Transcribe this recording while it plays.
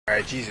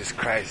Alright, Jesus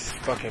Christ,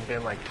 it's fucking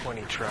been like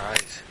 20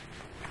 tries.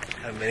 I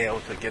haven't been able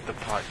to get the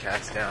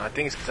podcast down. I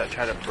think it's because I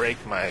tried to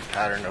break my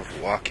pattern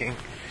of walking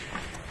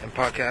and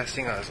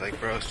podcasting. I was like,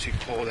 bro, it's too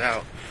cold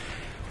out.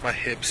 My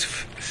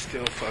hips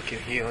still fucking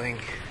healing.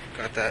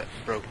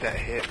 Broke that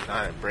hip.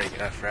 Not a break,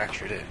 I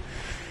fractured it.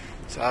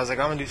 So I was like,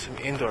 I'm gonna do some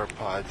indoor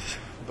pods.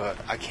 But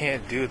I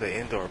can't do the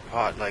indoor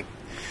pod. Like,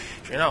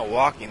 if you're not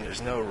walking,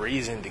 there's no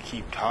reason to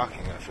keep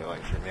talking, I feel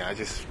like, for me. I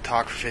just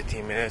talk for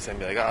 15 minutes and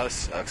be like, oh, this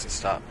sucks, and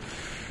stop.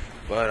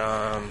 But,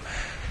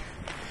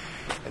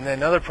 and then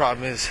another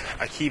problem is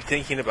I keep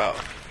thinking about,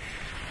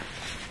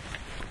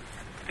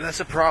 and that's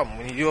a problem,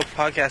 when you do a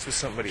podcast with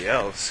somebody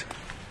else,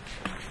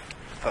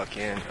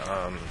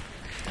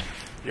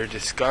 you're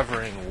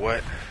discovering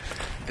what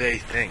they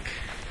think.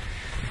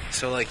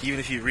 So, like, even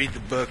if you read the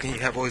book and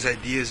you have all these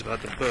ideas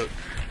about the book,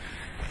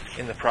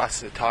 in the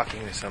process of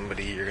talking to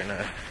somebody, you're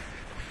gonna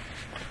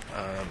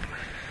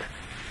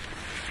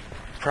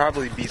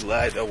probably be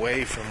led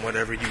away from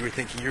whatever you were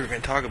thinking you were gonna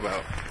talk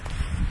about.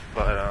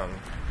 But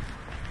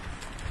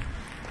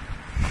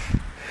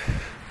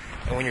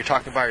and when you're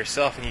talking by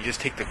yourself and you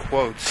just take the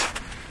quotes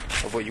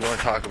of what you want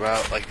to talk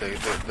about, like the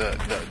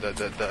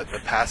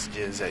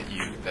passages that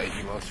you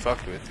most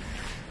fucked with,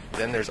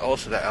 then there's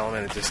also that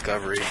element of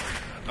discovery.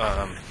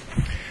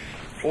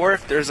 Or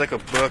if there's like a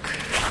book,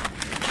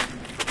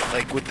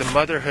 like with the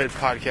motherhood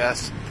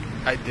podcast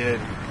I did,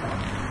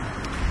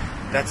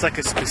 that's like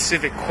a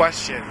specific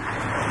question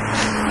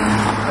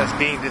that's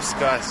being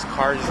discussed.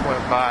 Car just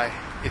went by.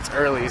 It's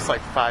early. It's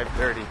like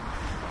 5:30.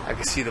 I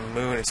can see the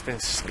moon. It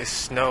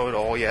snowed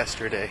all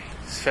yesterday.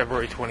 It's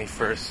February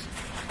 21st,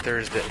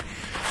 Thursday.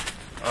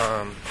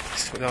 It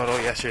snowed all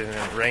yesterday and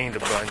then it rained a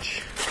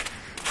bunch.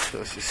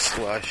 So it's just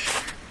slush.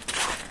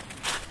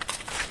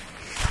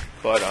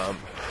 But,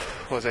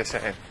 what was I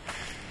saying?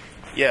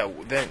 Yeah,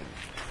 then,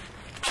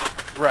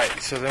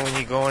 right, so then when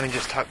you go in and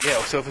just talk,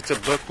 yeah, so if it's a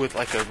book with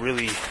like a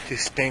really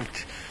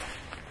distinct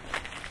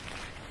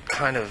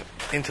kind of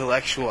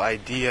intellectual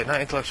idea, not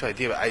intellectual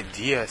idea, but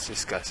idea it's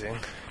discussing,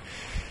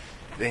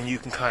 then you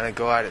can kind of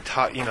go at it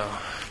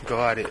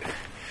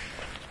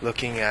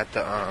looking at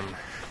the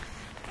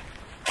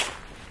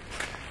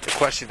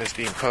question that's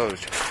being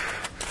posed,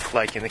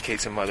 like in the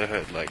case of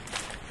motherhood, like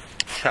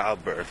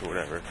childbirth or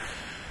whatever.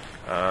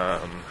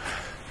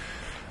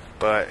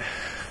 But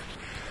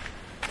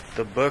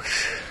the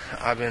books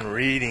I've been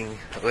reading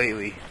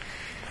lately,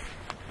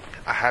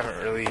 I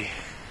haven't really...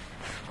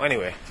 Well,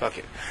 anyway, fuck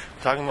it.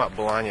 I'm talking about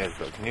Bolaño's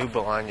book. New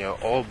Bolaño,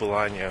 old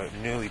Bolaño,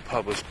 newly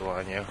published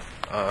Bolaño.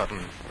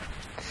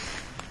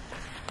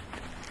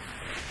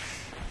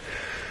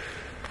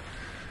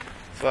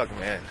 Fuck,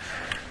 man.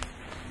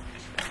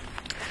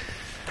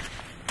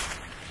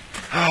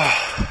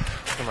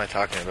 What am I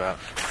talking about?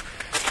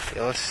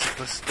 Yeah,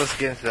 let's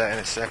get into that in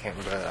a second,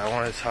 but I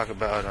want to talk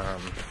about,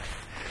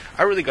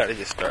 I really got to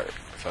just start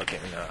fucking,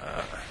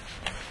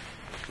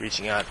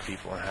 reaching out to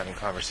people and having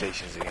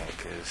conversations again,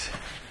 because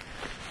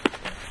I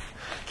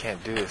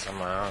can't do this on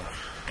my own.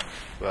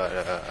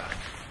 But,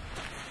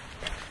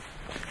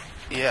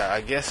 yeah,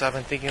 I guess I've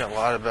been thinking a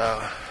lot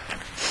about,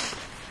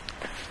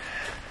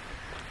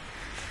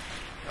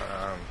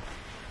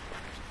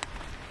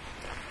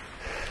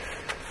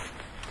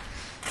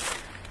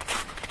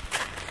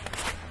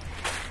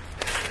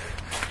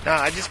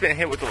 I just been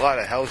hit with a lot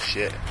of health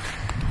shit.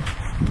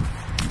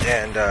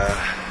 And,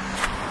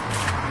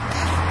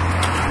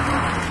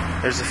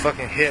 there's a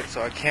fucking hip,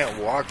 so I can't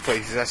walk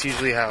places. That's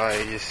usually how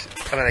I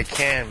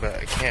can, but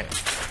I can't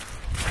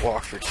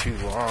walk for too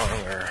long,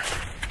 or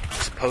I'm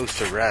supposed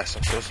to rest.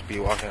 I'm supposed to be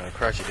walking on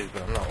crutches,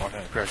 but I'm not walking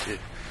on crutches.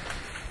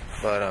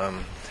 But,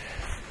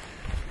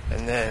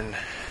 and then,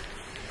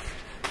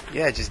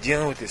 yeah, just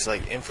dealing with this,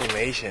 like,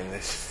 inflammation,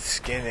 this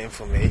skin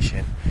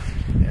inflammation.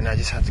 And I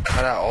just have to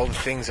cut out all the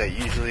things that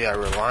usually I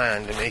rely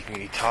on to make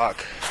me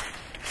talk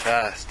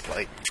fast,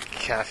 like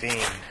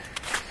caffeine.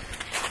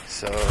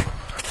 So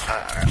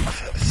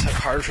it's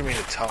hard for me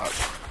to talk.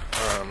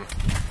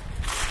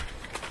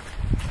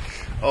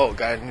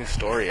 Got a new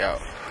story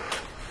out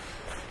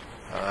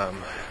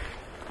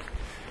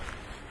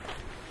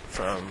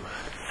from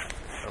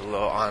a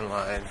little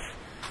online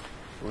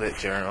lit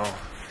journal,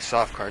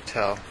 Soft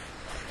Cartel.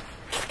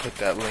 Put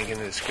that link in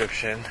the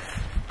description.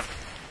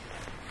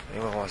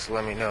 Anyone wants to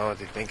let me know what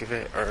they think of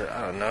it, or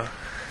I don't know,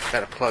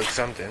 gotta plug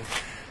something.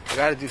 I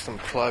gotta do some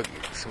plug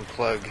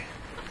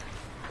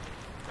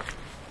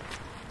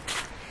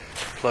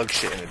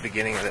shit in the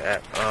beginning of the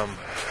app.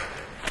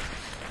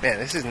 Man,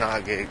 this is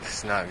not good. This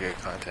is not good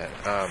content.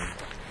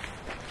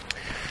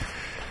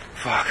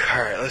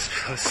 Alright, let's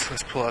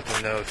pull out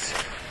the notes.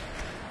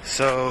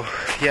 So,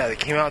 yeah, they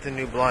came out with the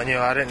new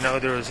Bolaño. I didn't know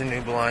there was a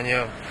new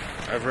Bolaño.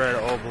 I've read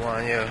old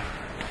Bolaño.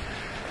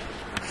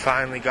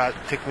 Finally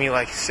took me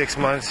like 6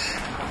 months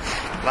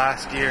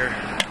last year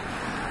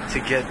to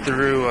get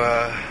through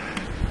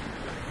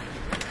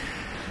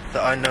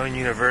The Unknown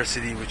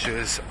University, which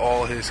was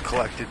all his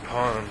collected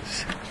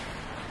poems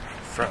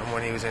from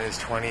when he was in his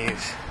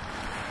 20s.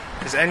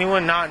 Does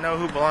anyone not know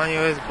who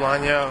Bolaño is?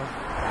 Bolaño,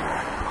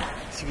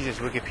 guess you could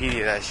just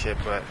Wikipedia that shit,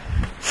 but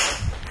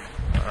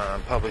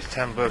published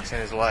 10 books in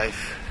his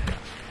life,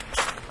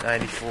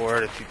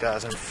 94 to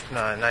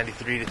 2009,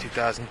 93 to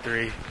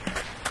 2003.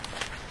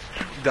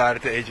 Died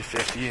at the age of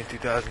 50 in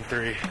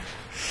 2003.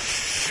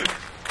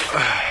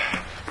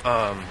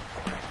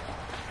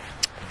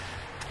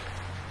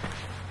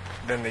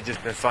 Then they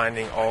just been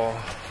finding all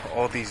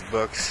these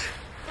books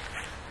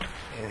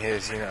in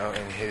his,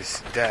 in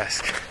his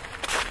desk,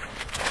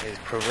 his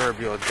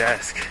proverbial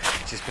desk.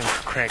 Just been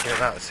cranking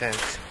them out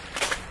since.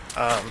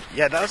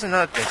 Yeah, that was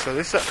another thing. So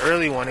this is an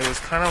early one. It was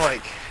kind of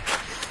like,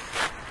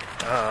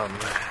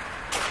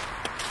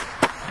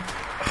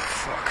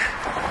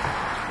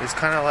 it's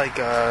kind of like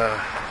a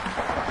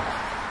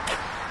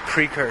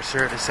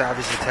precursor to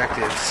Savage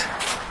Detectives,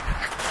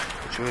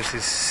 which was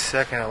his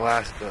second to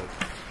last book,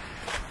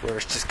 where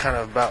it's just kind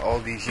of about all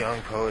these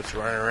young poets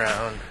running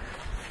around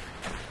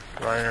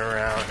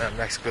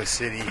Mexico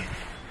City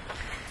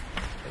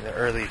in the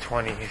early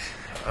 20s.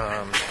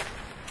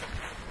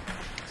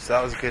 So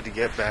that was good to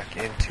get back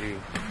into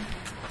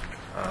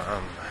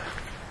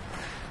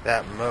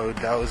that mode.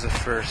 That was the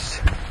first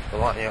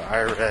Bolaño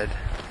I read.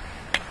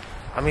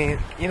 I mean,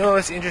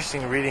 it's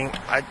interesting reading.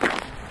 I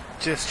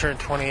just turned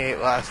 28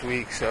 last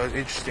week, so it was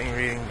interesting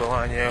reading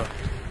Bolaño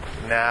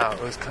now.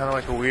 It was kind of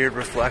like a weird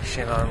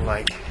reflection on,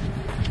 like,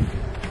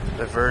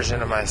 the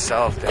version of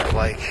myself that,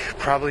 like,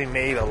 probably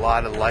made a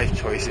lot of life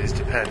choices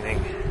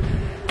depending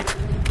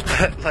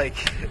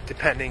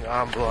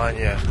on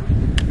Bolaño.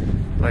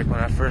 Like, when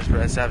I first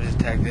read Savage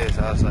Detectives,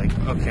 I was like,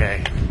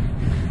 okay,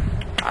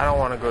 I don't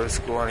want to go to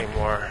school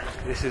anymore.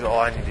 This is all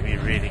I need to be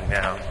reading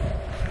now.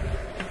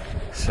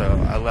 So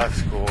I left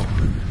school,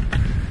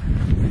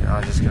 and I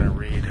was just going to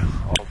read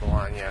all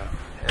Bolaño,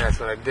 and that's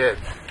what I did.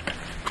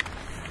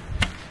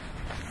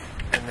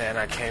 And then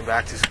I came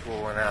back to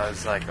school, and I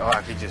was like,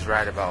 I could just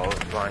write about all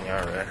Bolaño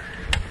I read.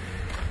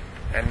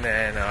 And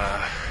then,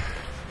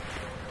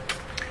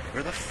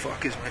 where the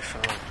fuck is my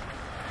phone?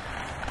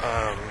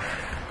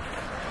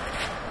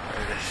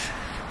 There it is.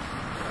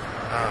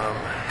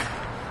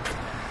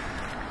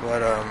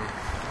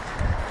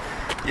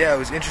 Yeah, it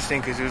was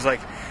interesting, because it was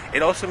like,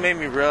 it also made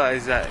me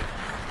realize that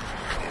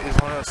it's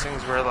one of those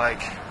things where,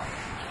 like,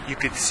 you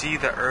could see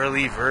the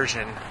early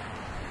version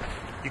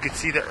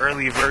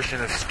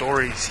of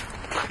stories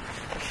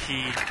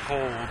he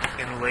told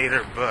in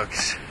later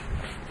books.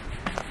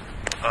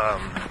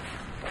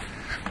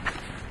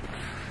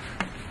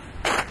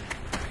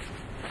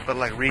 But,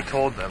 like,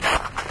 retold them.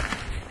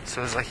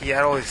 So it's like he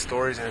had all these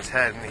stories in his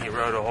head, and he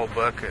wrote a whole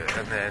book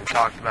and then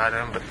talked about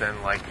them, but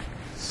then, like,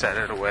 set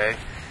it away,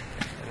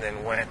 and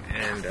then went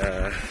and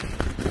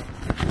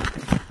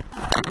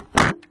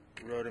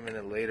wrote them in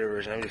a later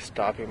version. I'm just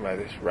stopping by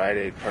this Rite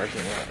Aid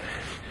parking lot.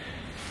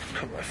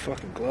 Put my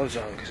fucking gloves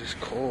on because it's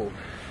cold.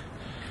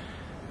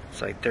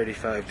 It's like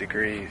 35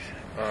 degrees.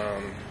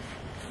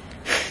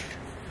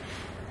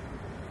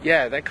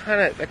 Yeah, that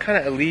kind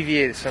of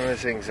alleviated some of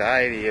this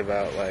anxiety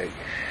about, like,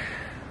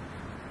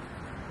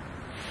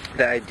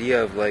 the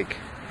idea of, like,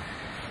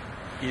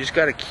 you just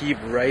got to keep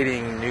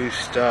writing new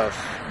stuff.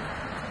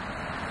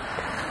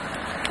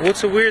 Well,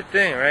 it's a weird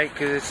thing, right?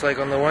 Because it's like,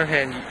 on the one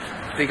hand,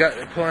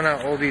 they're pulling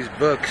out all these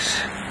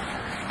books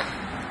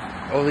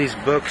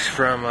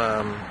from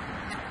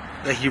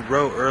that he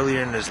wrote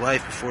earlier in his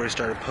life before he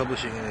started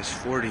publishing in his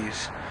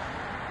 40s,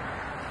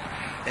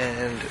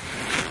 and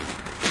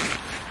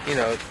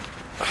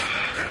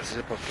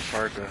zip up the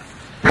parka.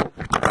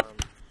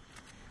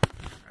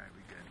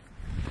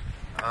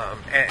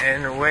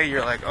 And in a way,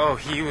 you're like, oh,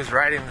 he was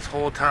writing this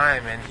whole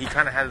time, and he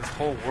kind of had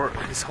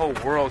this whole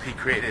world he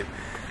created.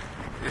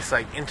 It's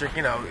like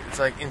it's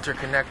like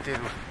interconnected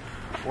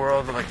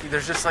world. Like,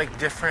 there's just like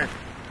different,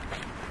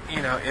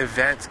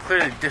 events,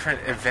 clearly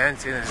different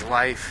events in his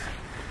life,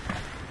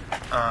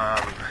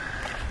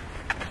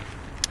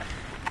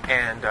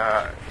 and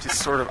just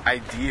sort of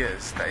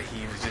ideas that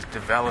he was just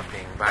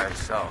developing by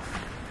himself.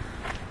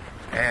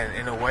 And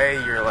in a way,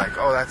 you're like,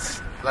 oh,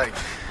 that's like,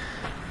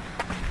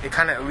 it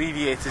kind of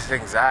alleviates this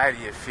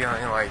anxiety of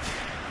feeling like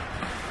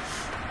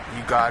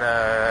you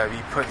gotta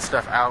be putting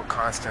stuff out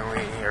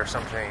constantly or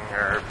something,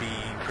 or be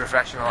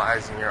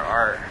professionalizing your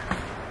art.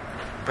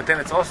 But then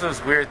it's also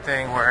this weird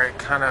thing where it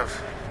kind of,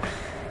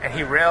 and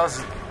he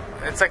rails,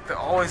 it's like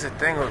always a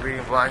thing with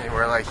reading Bolaño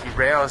where, like, he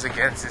rails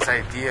against this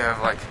idea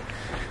of, like,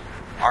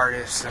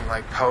 artists and,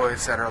 like,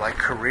 poets that are, like,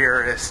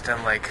 careerist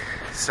and, like,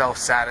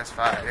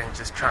 self-satisfied and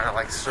just trying to,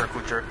 like,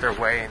 circle jerk their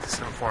way into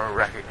some form of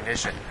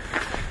recognition.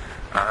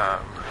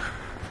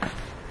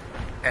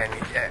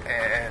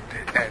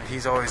 And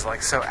he's always,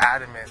 like, so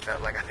adamant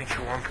that, like, I think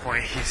at one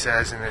point he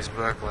says in his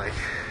book, like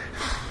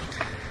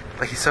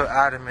he's so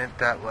adamant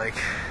that, like,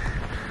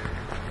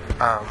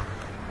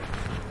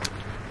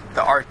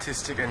 the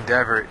artistic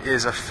endeavor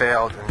is a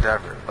failed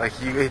endeavor. Like,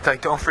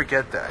 don't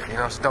forget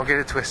that, so don't get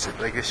it twisted.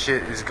 Like, this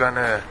shit is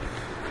gonna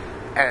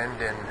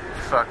end in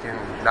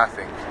fucking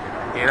nothing,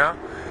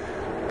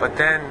 But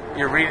then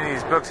you're reading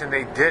these books, and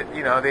they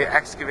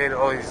excavated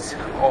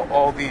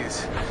all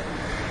these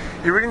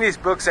you're reading these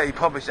books that he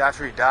published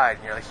after he died,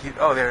 and you're like,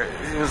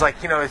 it was like,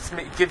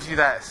 it gives you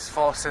that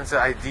false sense of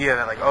idea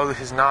that like, oh, this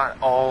is not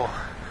all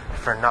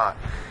for naught.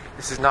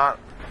 This is not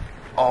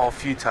all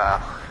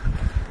futile,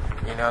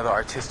 the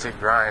artistic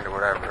grind or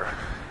whatever.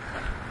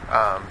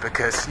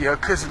 Because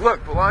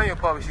look, Bolaño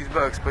published these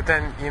books, but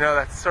then,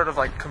 that's sort of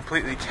like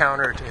completely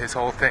counter to his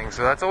whole thing.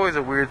 So that's always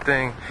a weird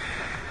thing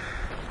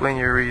when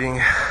you're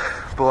reading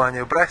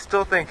Bolaño. But I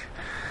still think,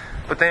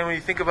 but then when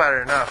you think about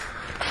it enough,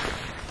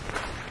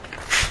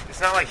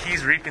 it's not like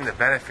he's reaping the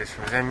benefits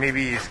from it. And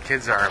maybe his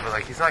kids are, but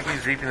like, it's not like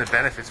he's reaping the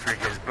benefits for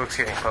his books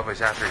getting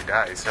published after he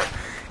dies. So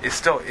it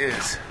still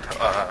is,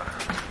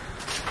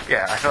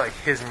 I feel like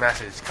his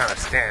message kind of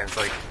stands.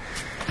 Like,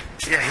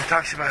 he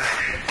talks about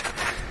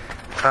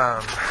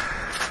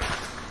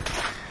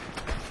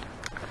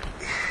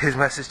his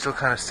message still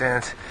kind of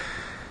stands,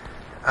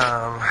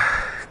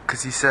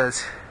 because he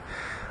says,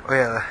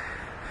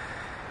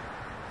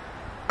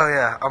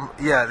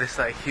 this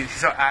like he's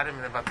so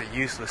adamant about the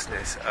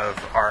uselessness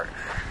of art.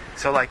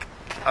 So like,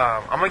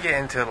 I'm gonna get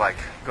into like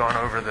going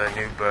over the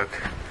new book,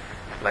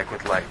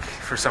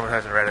 for someone who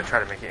hasn't read it, try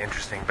to make it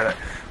interesting. But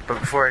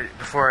before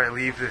I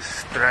leave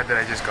this thread that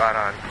I just got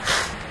on,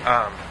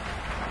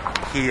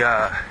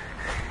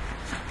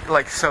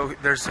 so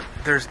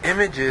there's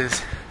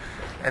images,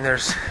 and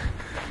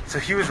so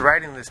he was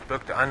writing this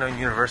book, The Unknown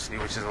University,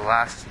 which is the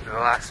last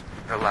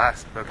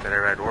book that I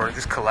read, or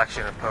this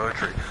collection of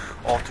poetry,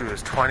 all through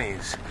his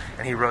 20s,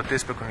 and he wrote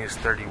this book when he was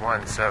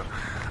 31. So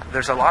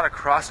there's a lot of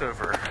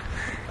crossover,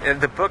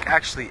 and the book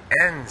actually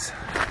ends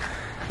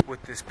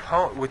with this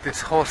poem, with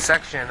this whole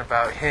section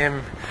about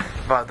him,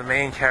 about the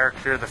main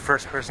character, the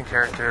first person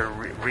character,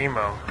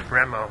 Remo,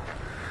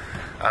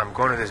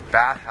 going to this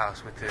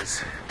bathhouse with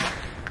this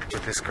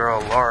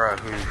girl Laura,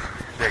 who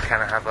they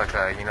kind of have like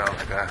a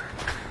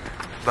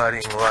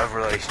budding love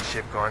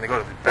relationship going. They go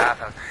to the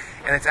bathhouse,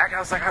 and it's actually, I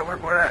was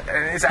like,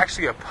 and it's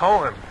actually a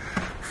poem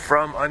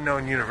from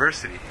Unknown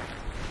University.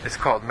 It's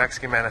called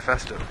Mexican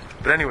Manifesto.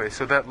 But anyway,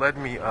 so that led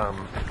me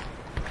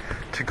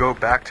to go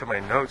back to my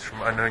notes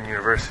from Unknown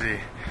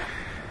University,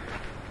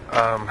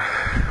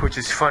 which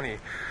is funny.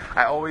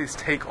 I always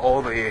take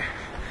all the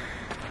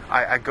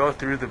I go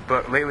through the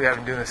book. Lately I've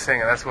been doing this thing,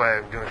 and that's why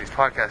I'm doing these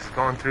podcasts,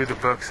 going through the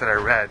books that I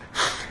read,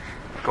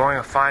 going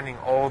and finding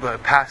all the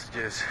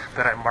passages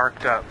that I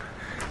marked up,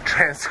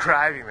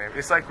 transcribing them.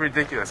 It's like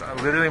ridiculous.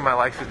 Literally my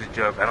life is a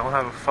joke. I don't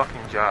have a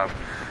fucking job.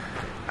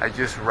 I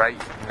just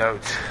write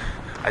notes.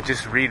 I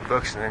just read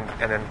books and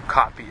then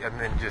copy, and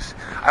then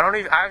I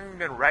haven't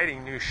been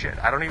writing new shit.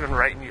 I don't even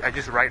write I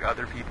just write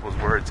other people's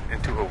words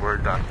into a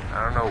Word document.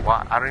 I don't know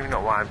why. I don't even know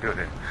why I'm doing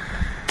it.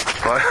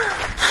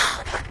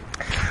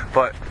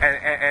 But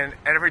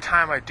every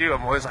time I do,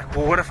 I'm always like,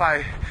 well, what if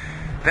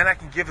then I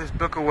can give this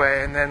book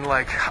away, and then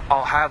like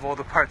I'll have all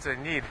the parts I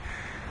need.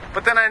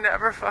 But then I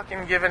never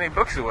fucking give any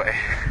books away.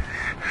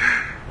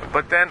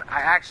 But then I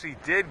actually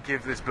did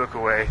give this book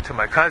away to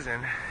my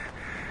cousin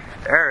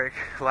Eric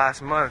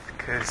last month,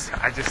 because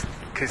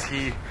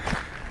he,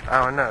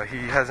 I don't know,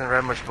 he hasn't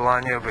read much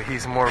Bolaño, but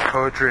he's more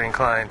poetry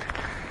inclined,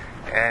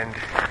 and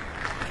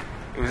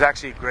it was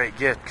actually a great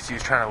gift because he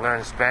was trying to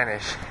learn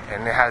Spanish,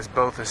 and it has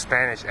both the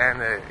Spanish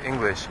and the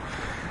English.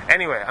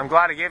 Anyway, I'm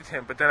glad I gave it to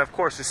him. But then, of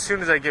course, as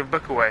soon as I give a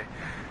book away,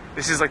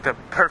 this is like the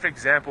perfect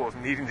example of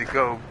needing to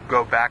go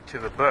back to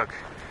the book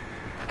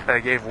that I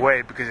gave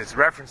away, because it's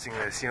referencing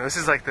this. This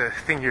is like the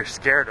thing you're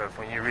scared of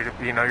when you read it.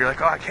 You're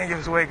like, oh, I can't give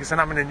this away because then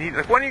I'm going to need it.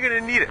 Like, when are you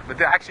going to need it? But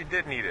they actually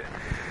did need it.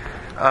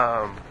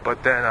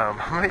 But then,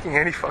 I'm making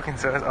any fucking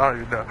sense? I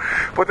don't even know.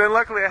 But then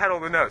luckily I had all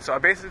the notes. So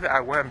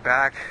I went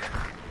back,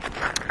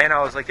 and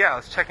I was like, I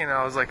was checking, and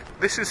I was like,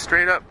 this is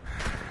straight up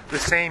the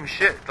same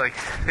shit. Like,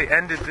 he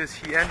ended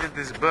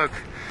this book,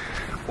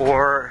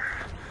 or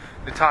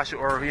Natasha,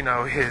 or,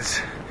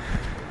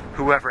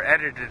 whoever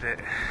edited it,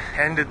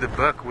 ended the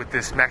book with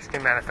this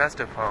Mexican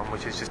Manifesto poem,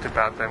 which is just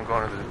about them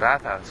going to the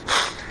bathhouse.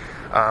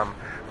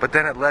 But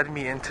then it led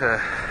me into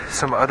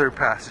some other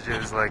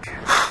passages, like,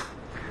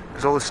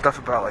 there's all this stuff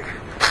about, like,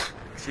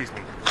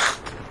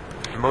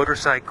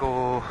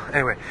 motorcycle,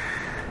 anyway,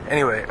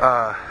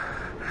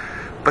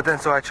 but then,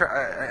 so I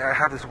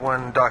have this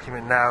one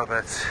document now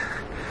that's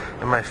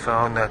in my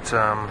phone that's,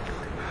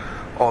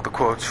 all the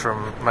quotes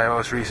from my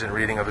most recent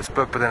reading of this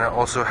book, but then it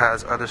also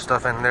has other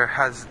stuff, and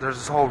there's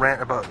this whole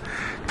rant about,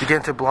 to get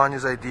into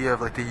Bolaño's idea of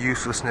like the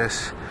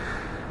uselessness,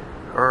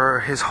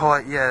 or his whole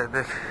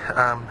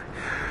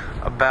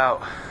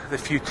about the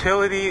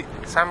futility,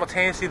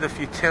 simultaneously the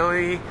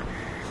futility,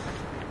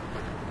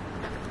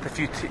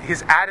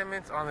 his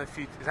adamance on the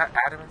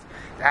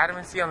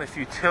adamancy on the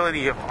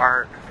futility of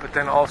art, but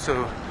then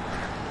also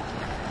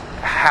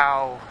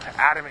how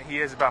adamant he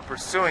is about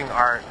pursuing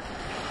art,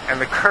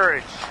 and the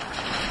courage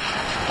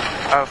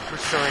of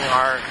pursuing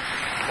art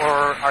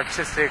or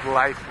artistic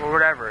life or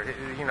whatever,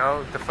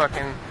 the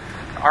fucking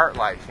art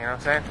life, you know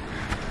what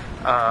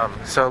I'm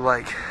saying? So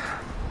like,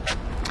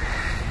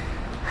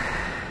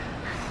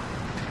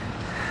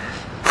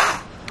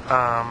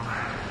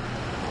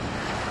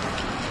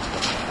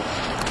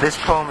 this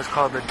poem is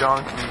called The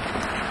Donkey,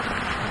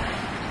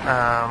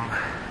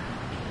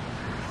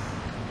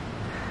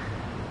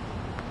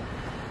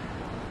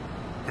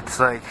 It's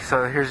like,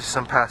 so here's just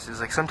some passages.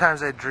 Like,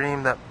 sometimes I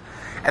dream that,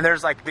 and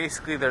there's like,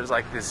 basically there's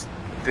like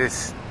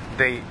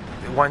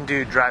one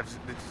dude drives,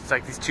 it's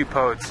like these two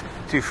poets,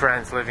 two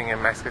friends living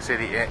in Mexico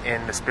City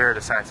in the spirit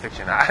of science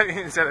fiction. I haven't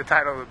even said the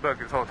title of the book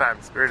this whole time,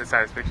 The Spirit of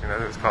Science Fiction, that's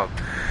what it's called.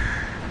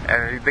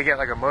 And they get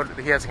like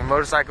he has like a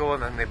motorcycle,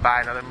 and then they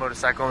buy another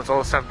motorcycle, and it's all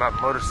this stuff about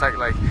motorcycle,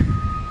 like,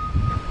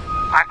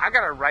 I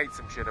gotta write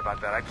some shit about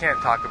that. I can't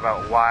talk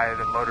about why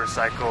the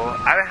motorcycle,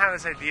 I don't have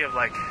this idea of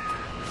like,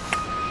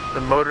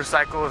 the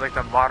motorcycle is like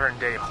the modern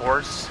day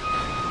horse.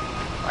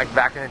 Like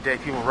back in the day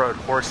people rode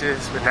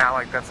horses, but now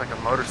like that's like a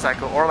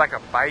motorcycle, or like a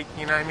bike,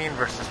 you know what I mean,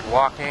 versus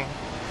walking.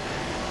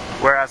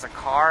 Whereas a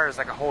car is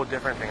like a whole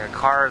different thing. A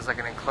car is like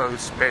an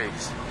enclosed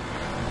space.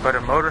 But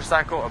a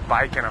motorcycle, a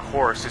bike, and a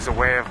horse is a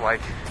way of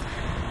like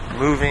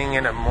moving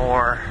in a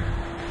more,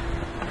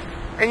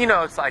 and you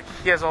know, it's like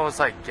he has all this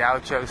like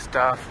gaucho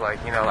stuff,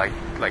 like, you know, like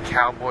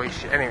cowboy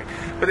shit. Anyway,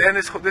 but and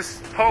this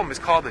poem is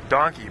called The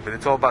Donkey, but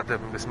it's all about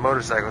this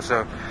motorcycle.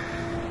 So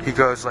he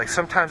goes like,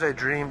 sometimes I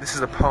dream. This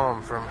is a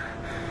poem from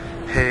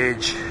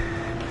page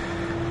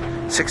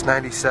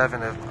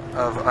 697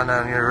 of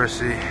Unknown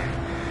University.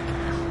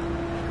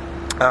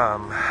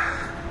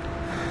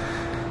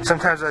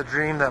 Sometimes I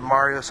dream that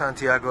Mario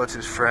Santiago is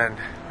his friend,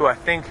 who I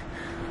think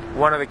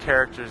one of the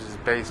characters is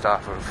based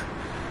off of.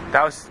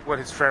 That was what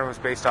his friend was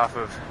based off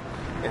of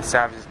in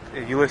Savage.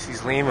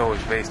 Ulysses Lima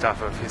was based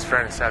off of his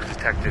friend in Savage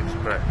Detectives,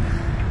 but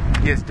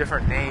he has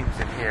different names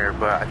in here.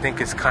 But I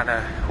think it's kind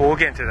of, well, we'll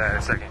get into that in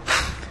a second.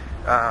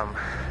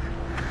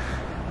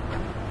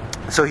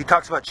 So he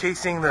talks about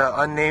chasing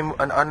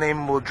an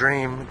unnameable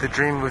dream, the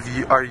dream of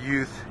our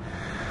youth,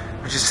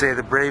 which is, say,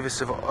 the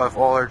bravest of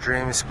all our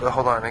dreams. But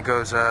hold on, it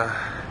goes,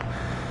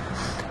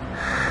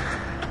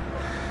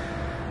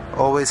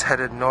 always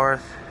headed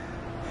north.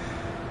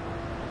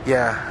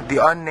 Yeah,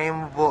 the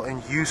unnameable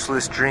and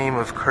useless dream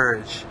of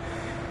courage.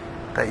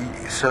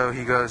 So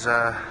he goes,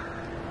 and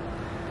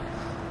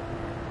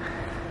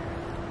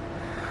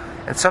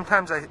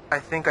sometimes I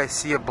think I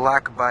see a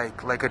black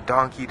bike like a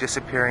donkey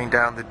disappearing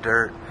down the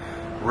dirt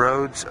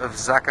roads of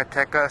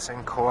Zacatecas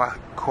and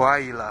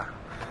Coahuila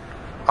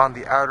on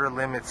the outer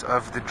limits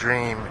of the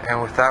dream,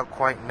 and without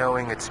quite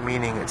knowing its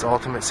meaning, its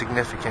ultimate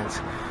significance.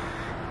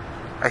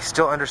 I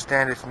still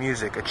understand its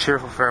music, a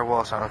cheerful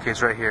farewell song. Okay,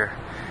 it's right here.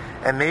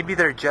 And maybe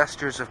they're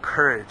gestures of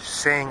courage,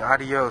 saying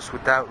adios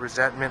without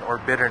resentment or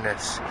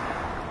bitterness,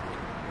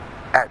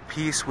 at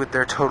peace with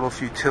their total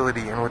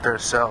futility and with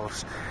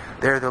ourselves.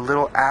 They're the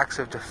little acts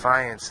of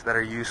defiance that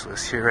are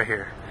useless. Here, right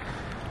here.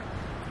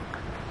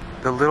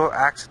 The little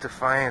acts of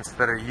defiance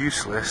that are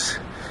useless,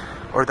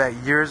 or that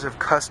years of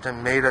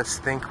custom made us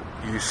think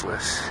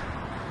useless.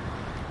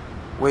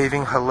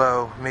 Waving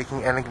hello,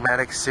 making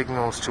enigmatic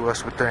signals to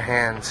us with their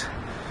hands.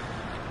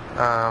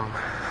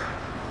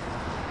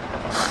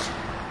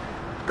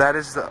 That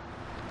is the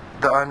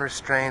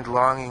unrestrained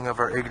longing of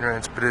our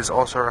ignorance, but it is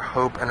also our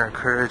hope and our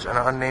courage, an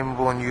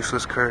unnameable and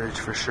useless courage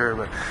for sure.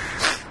 But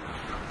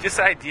just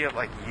the idea of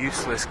like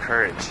useless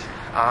courage,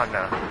 I don't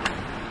know.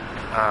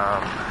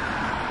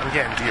 I'm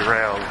getting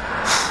derailed.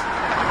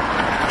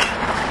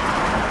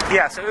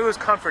 Yeah, so it was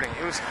comforting.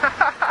 It was.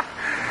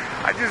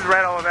 I just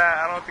read all of that.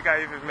 I don't think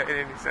I even made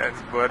any sense,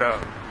 but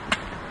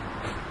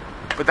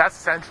that's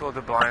central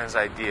to Blind's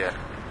idea.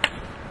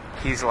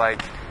 He's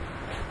like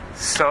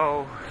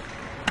so,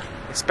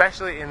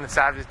 especially in the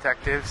Savage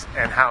Detectives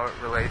and how it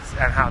relates,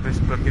 and how this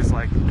book is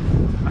like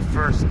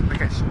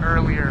an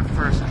earlier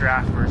first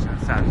draft version of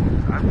Savage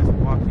Detectives. I'm just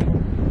walking.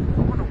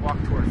 I want to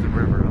walk towards the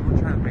river. I'm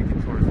gonna try to make it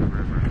towards the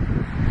river.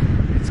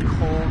 It's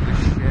cold as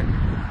shit.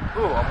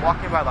 Ooh, I'm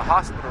walking by the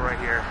hospital right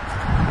here.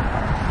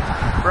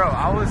 Bro,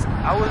 I was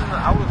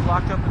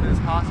locked up in this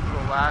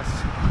hospital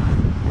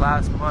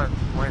last month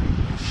when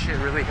shit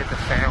really hit the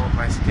fan with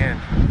my skin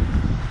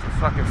for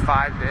fucking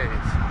 5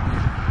 days.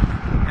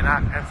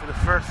 And for the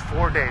first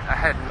 4 days,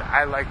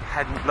 I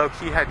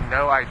low-key had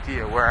no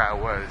idea where I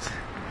was.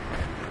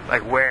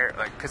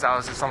 Cause I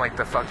was just on like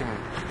the fucking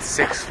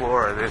 6th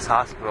floor of this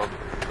hospital,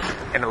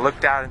 and I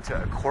looked out into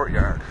a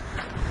courtyard.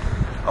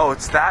 Oh,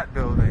 it's that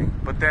building.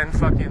 But then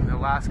fucking the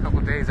last couple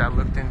of days I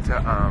looked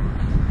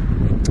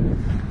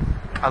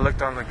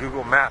on the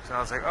Google Maps, and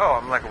I was like, oh,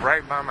 I'm like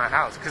right by my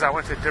house, because I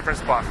went to a different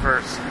spot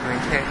first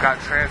and then got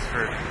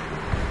transferred.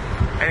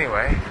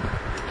 Anyway,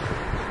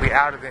 we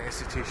out of the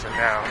institution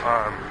now.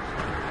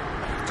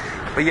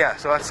 But yeah,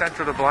 so that's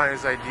central to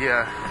Blind's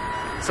idea.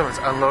 Someone's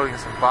unloading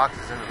some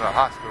boxes into the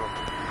hospital.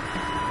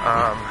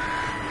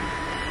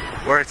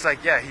 Where it's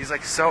like, yeah, he's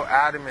like so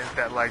adamant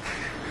that like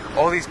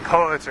all these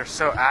poets are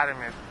so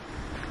adamant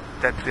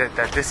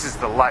that this is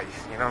the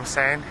life, you know what I'm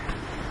saying?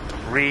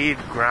 Read,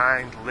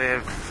 grind,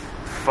 live,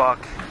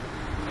 fuck,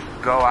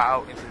 go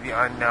out into the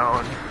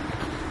unknown,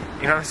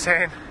 you know what I'm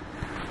saying?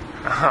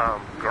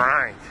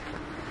 Grind.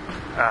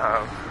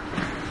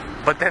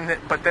 But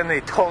then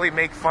they totally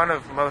make fun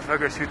of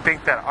motherfuckers who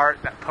think that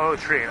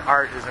poetry and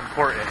art is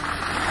important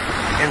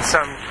in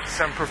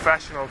some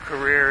professional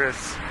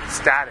careerist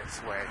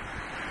status way.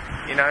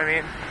 You know what I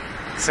mean?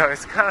 So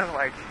it's kind of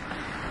like,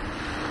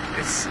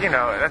 it's, you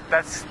know,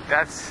 that's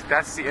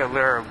the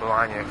allure of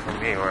Bologna for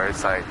me, where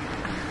it's like,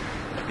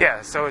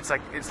 yeah, so it's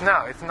like, it's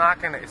not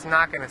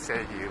gonna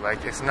save you.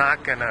 Like, it's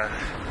not gonna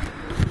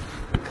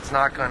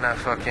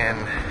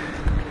fucking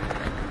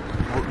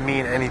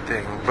mean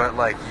anything, but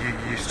like,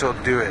 you still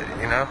do it,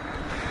 you know?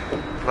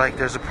 Like,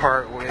 there's a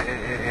part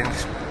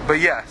but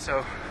yeah,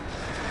 so,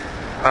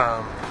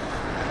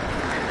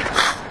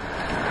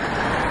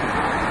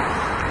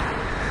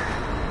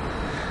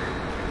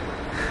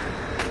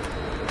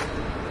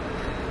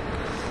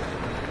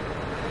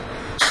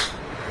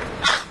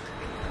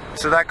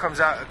 so that comes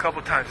out a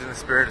couple times in the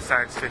spirit of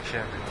science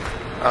fiction.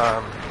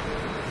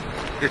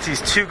 It's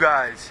these two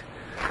guys,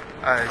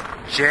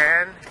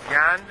 Jan,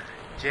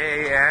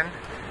 Jan,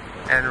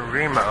 and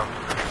Remo,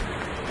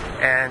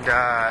 and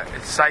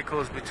it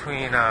cycles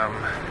between,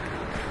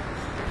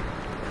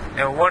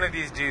 and one of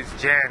these dudes,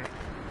 Jan,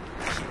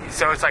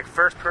 so it's like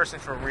first person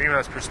from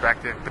Remo's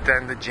perspective, but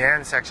then the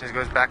Jan section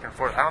goes back and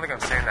forth. I don't think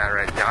I'm saying that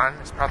right. Jan?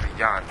 It's probably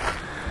Jan.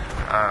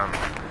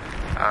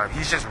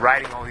 He's just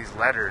writing all these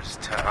letters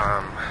to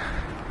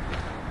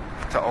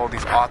all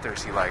these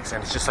authors he likes,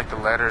 and it's just like the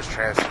letters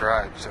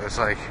transcribed. So it's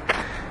like,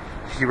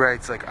 he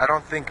writes like, I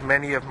don't think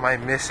many of my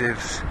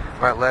missives,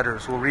 my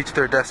letters, will reach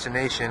their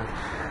destination,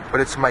 but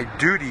it's my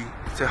duty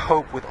to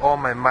hope with all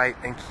my might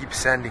and keep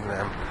sending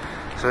them.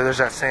 So there's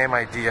that same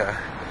idea.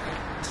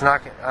 It's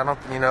not,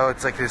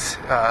 it's like this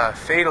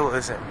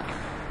fatalism,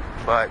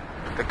 but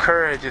the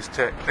courage is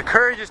to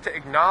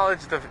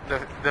acknowledge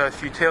the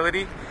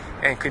futility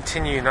and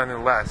continue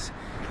nonetheless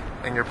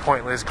in your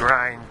pointless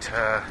grind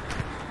to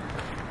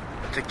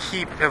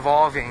keep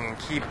evolving and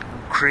keep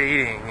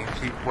creating and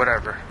keep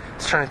whatever.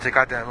 It's turning into a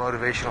goddamn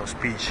motivational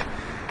speech.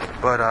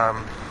 But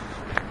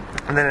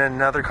and then in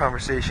another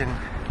conversation,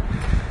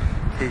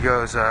 he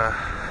goes,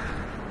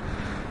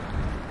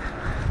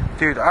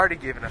 dude, I already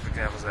gave enough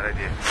examples of that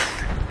idea,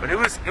 but it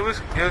was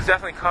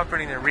definitely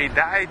comforting to read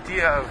that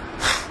idea of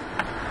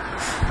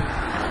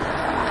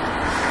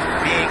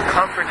being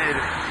comforted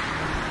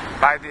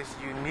by this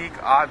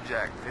unique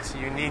object, this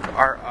unique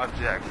art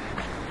object.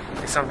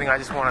 Is something I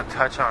just want to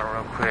touch on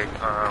real quick.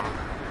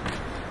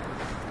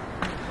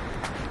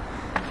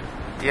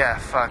 Yeah,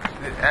 fuck.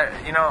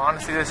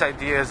 Honestly, this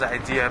idea is the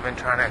idea I've been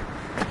trying to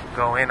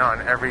go in on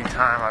every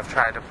time I've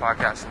tried to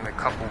podcast in the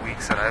couple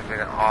weeks that I've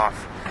been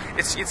off.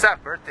 It's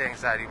that birthday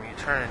anxiety when you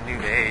turn a new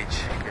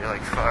age. You're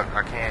like, fuck,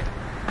 I can't.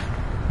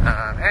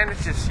 And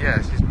it's just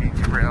being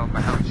derailed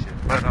by health shit.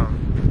 But,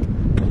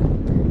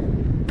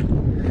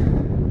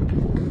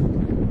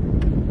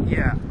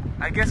 yeah,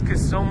 I guess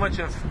because so much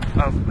of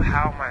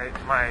how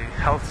my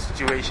health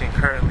situation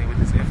currently with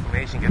this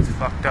inflammation gets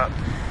fucked up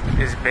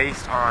is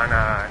based on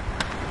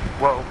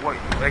what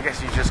I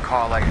guess you just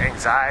call like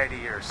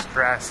anxiety or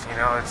stress. You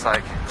know, it's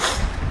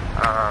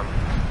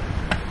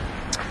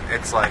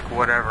like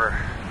whatever.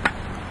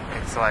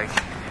 It's like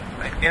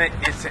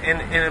it's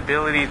an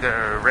inability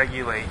to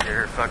regulate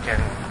your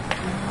fucking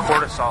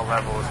cortisol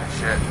levels and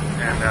shit,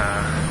 and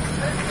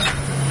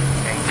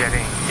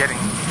getting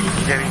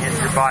in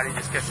your body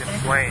just gets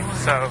inflamed.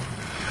 So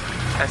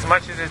as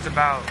much as it's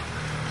about,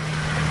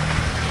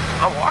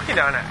 I'm walking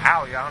down an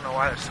alley. I don't know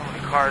why there's so many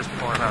cars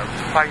pulling up.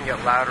 If I can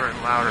get louder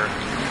and louder,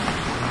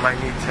 I might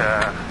need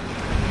to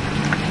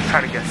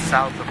try to get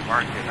south of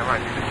Market. I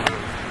might need to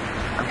move.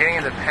 I'm getting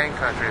into Penn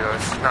country though.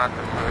 It's not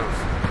the move.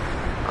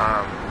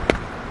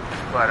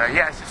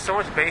 Yeah, it's just so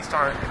much based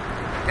on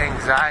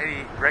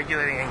anxiety,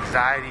 regulating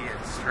anxiety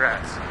and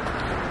stress.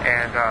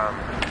 And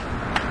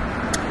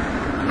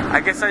I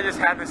guess I just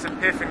had this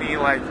epiphany,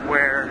 like,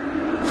 where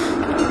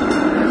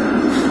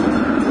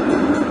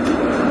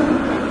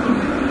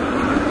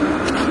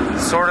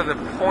sort of the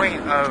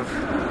point of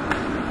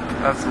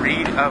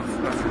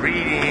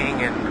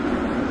reading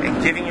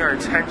and giving your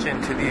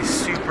attention to these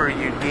super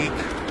unique,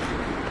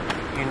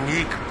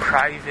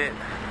 private,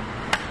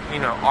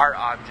 art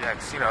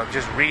objects,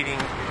 just reading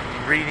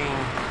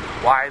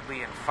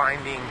widely and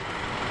finding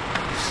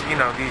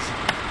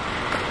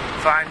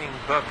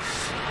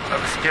books,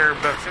 obscure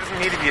books. It doesn't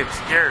need to be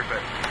obscure,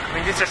 but I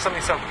mean, there's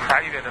something so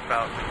private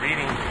about the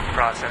reading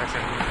process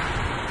and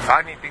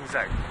finding things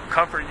that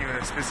comfort you in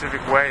a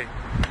specific way.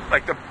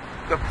 Like the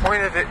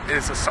point of it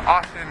is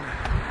often,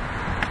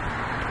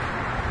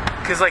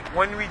 because like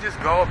when we just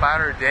go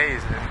about our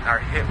days and are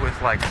hit with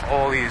like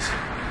all these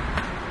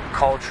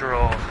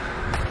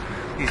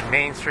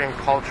mainstream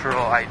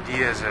cultural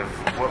ideas of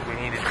what we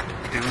need to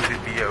do to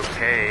be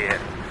okay,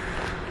 and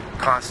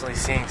constantly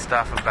seeing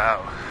stuff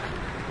about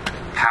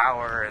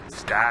power and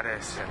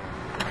status and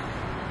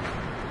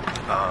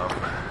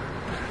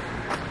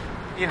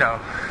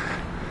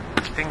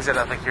things that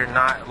like you're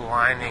not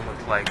aligning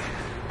with like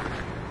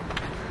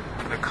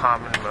the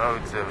common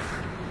modes of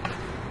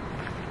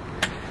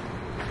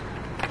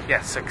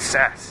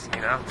success.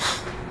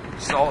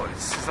 It's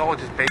all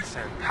just based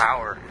on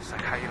power. It's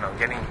like how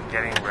getting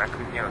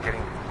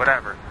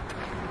whatever.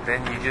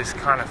 Then you just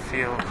kind of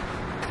feel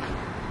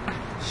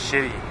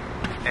shitty,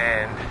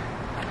 and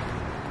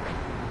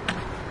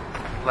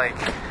like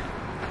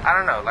I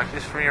don't know, like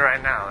just for me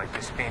right now, like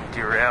just being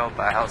derailed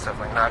by health stuff,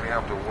 like not being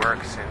able to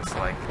work since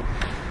like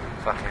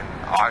fucking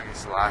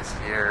August last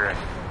year, and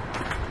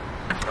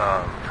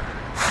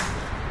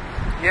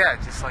yeah,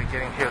 just like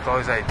getting hit with all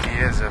these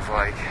ideas of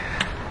like,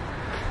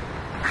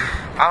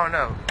 I don't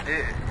know,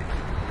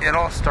 it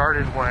all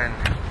started when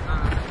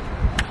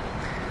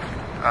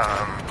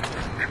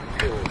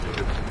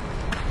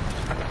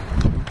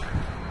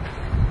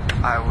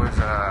I was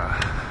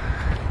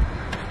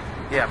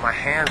my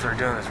hands were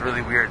doing this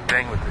really weird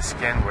thing with the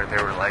skin where they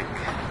were like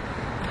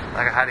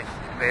I had to,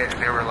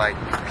 they were like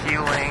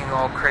peeling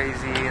all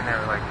crazy, and they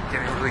were like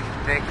getting really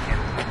thick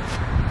and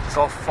just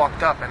all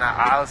fucked up, and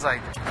I was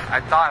like, I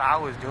thought I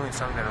was doing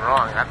something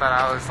wrong. I thought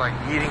I was like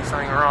eating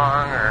something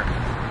wrong or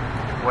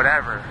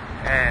whatever,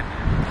 and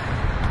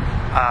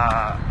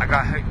I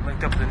got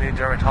linked up with a new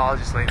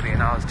dermatologist lately,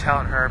 and I was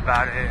telling her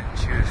about it, and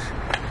she was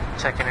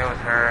checking in with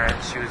her,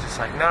 and she was just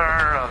like, no,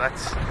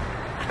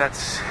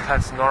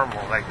 that's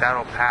normal, like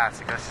that'll pass,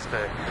 like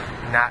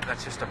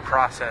that's just a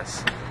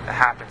process that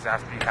happens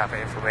after you have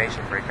an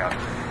inflammation breakout,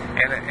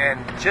 and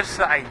just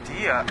the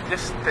idea,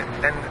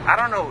 and I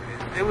don't know,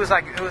 it was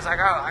like I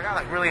got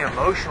like really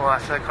emotional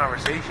after that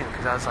conversation,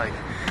 because I was like,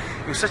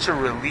 it was such a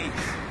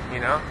relief, you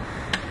know,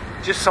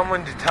 just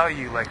someone to tell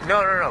you like,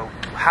 no,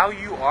 how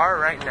you are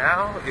right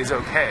now is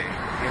okay,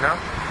 you know,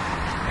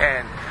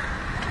 and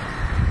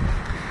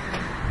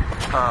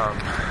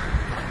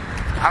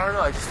I don't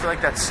know, I just feel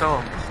like that's so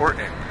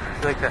important. I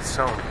feel like that's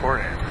so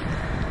important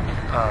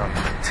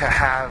to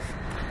have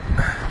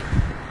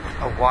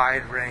a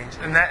wide range.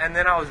 And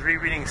then I was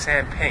rereading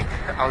Sam Pink.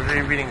 And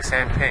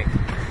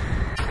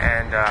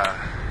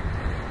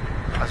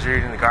I was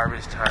reading The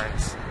Garbage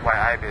Times, Why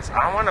Ibis.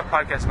 I want a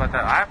podcast about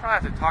that. I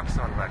probably have to talk to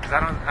someone about it, because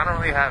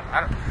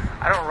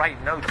I don't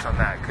write notes on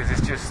that, because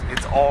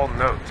it's all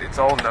notes. It's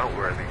all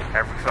noteworthy,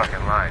 every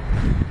fucking line.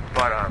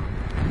 But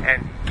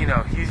and you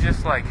know, he's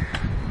just like,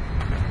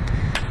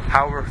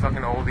 however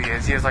fucking old he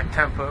is, he has like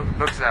 10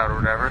 books out or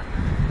whatever,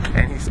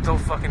 and he's still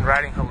fucking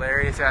writing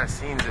hilarious ass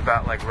scenes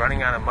about like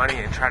running out of money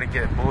and trying to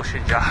get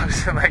bullshit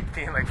jobs and like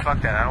being like,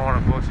 fuck that, I don't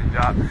want a bullshit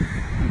job.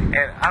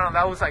 And I don't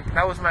know,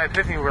 that was my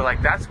epiphany, where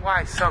like that's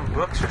why some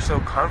books are so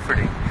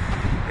comforting,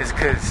 is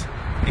because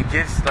it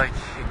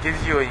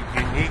gives you a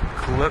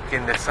unique look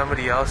into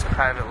somebody else's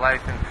private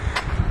life,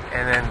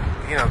 and then,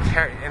 you know,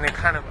 and it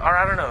kind of, or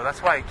I don't know,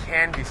 that's why it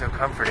can be so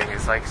comforting.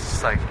 It's like, it's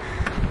just like,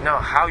 no,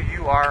 how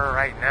you are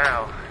right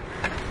now,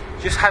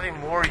 just having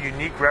more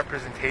unique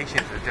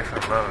representations of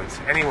different modes.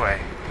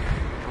 Anyway,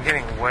 I'm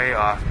getting way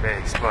off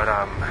base, but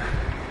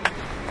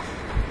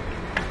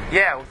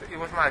yeah,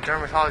 with my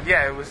dermatologist,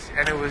 yeah, it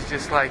was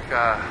just like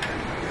I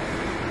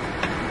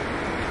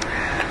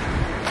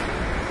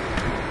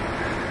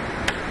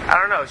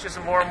don't know, it's just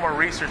more and more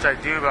research I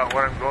do about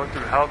what I'm going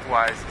through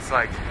health-wise. It's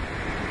like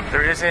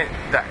there isn't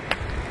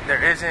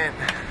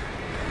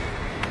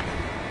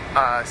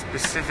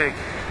specific,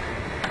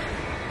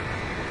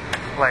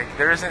 like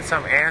there isn't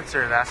some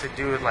answer that has to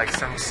do with like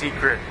some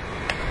secret,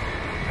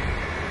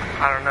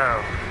 I don't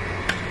know,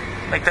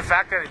 like the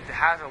fact that it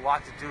has a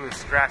lot to do with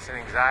stress and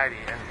anxiety,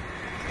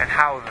 and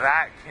how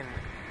that can,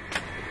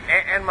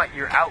 and like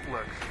your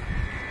outlook,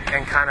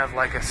 and kind of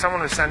like, if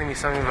someone was sending me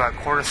something about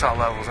cortisol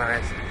levels, and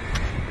it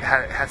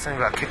had something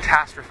about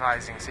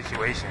catastrophizing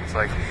situations.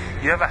 Like,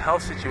 you have a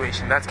health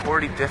situation that's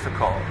already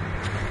difficult,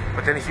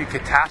 but then if you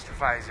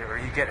catastrophize it, or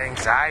you get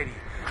anxiety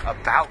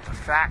about the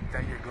fact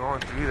that you're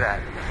going through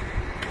that,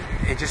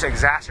 it just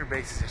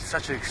exacerbates it to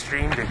such an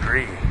extreme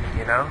degree,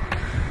 you know?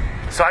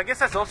 So I guess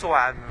that's also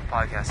why I've been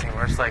podcasting,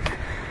 where it's like,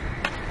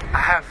 I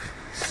have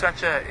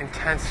such an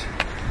intense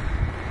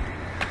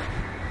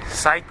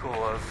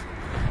cycle of,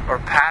 or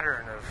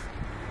pattern of,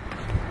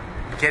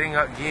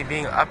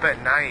 being up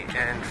at night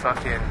and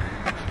fucking,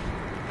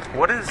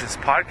 what is this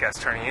podcast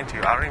turning into?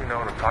 I don't even know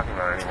what I'm talking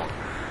about anymore.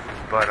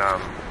 But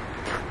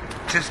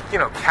just, you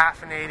know,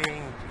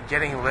 caffeinating,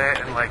 getting lit,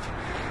 and like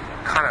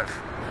kind of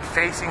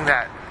facing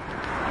those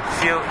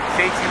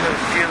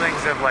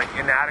feelings of like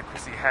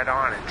inadequacy head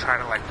on, and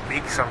trying to like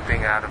make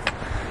something out of,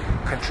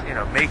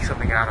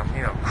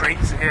 create,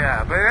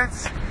 yeah. But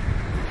that's,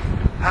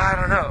 I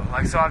don't know.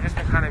 Like, so I've just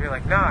been kind of being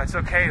like, no, it's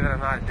okay that I'm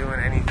not doing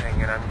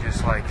anything, and I'm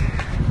just like,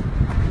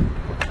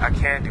 I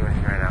can't do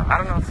anything right now. I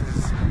don't know if this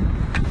is,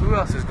 who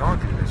else is going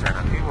through this right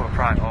now? People are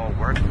probably all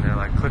working. They're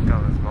like, clicked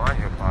on this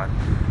Melania pod.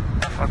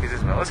 What the fuck is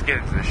this about? Let's get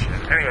into this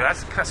shit. Anyway,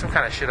 that's some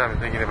kind of shit I've been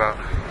thinking about.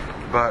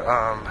 But,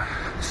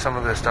 some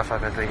of the stuff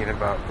I've been thinking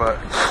about. But,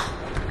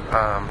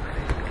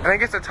 and I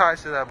guess it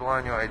ties to that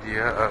Bolaño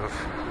idea of,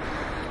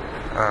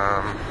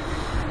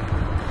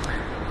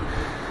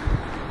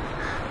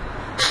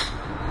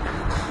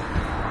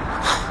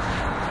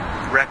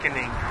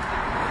 reckoning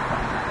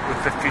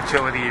with the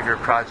futility of your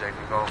project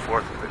and going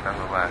forth with it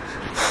nonetheless.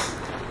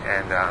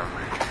 And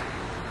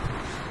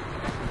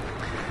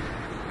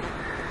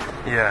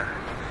yeah.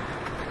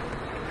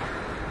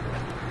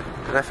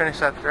 Did I finish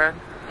that thread?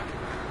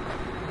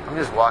 I'm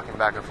just walking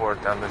back and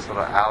forth down this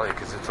little alley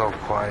because it's all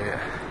quiet.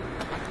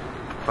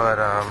 But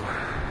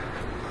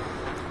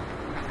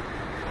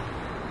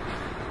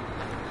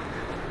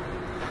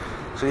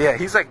So yeah,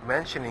 he's like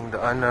mentioning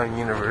the unknown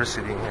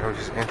university here, which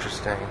is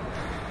interesting.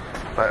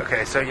 But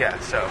okay, so yeah,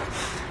 so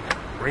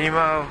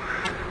Remo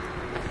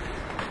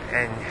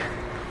and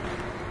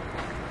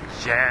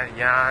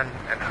Jan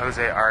and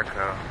Jose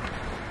Arco.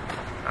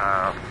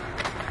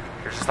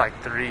 There's just like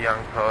 3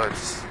 young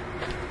poets,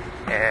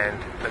 and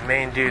the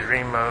main dude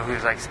Remo,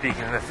 who's like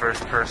speaking in the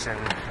first person,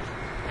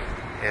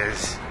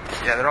 is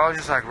they're all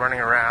just like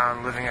running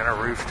around, living on a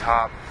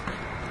rooftop.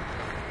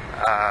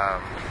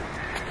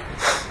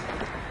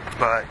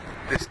 But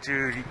this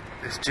dude,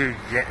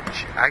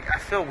 I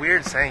feel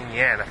weird saying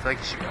Yan. I feel like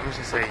I'm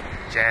just gonna say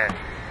Jan,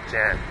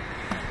 Jan,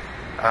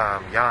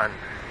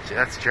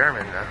 that's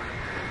German though.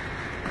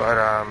 But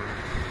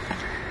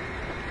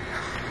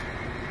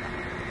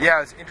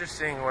yeah, it's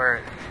interesting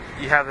where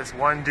you have this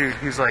one dude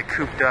who's like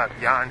cooped up,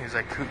 Jan, who's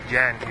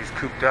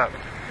cooped up,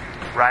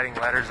 writing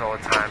letters all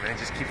the time, and he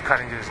just keeps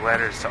cutting to his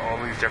letters to all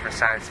these different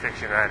science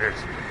fiction writers.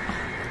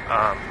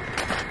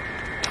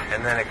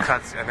 And then it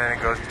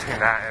goes between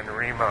that and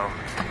Remo,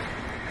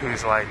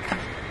 who's like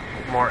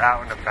more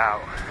out and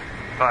about.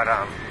 But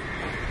I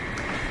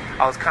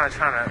was kind of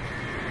trying to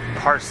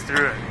parse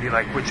through it and be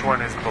like, which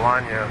one is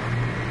Bolaño?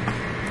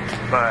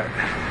 But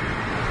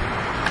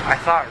I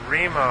thought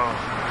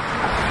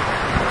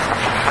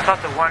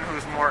the one who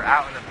was more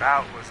out and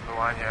about was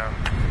Bolaño,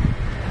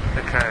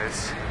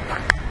 because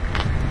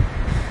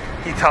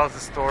he tells the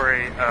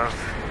story of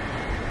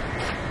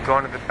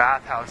going to the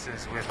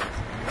bathhouses with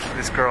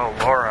this girl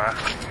Laura,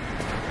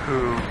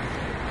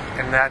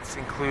 and that's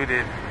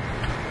included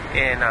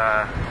in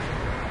the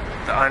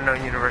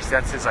Unknown University.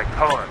 That's his like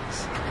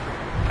poems.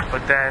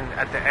 But then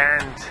at the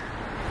end,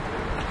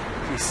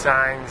 he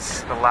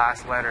signs the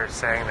last letter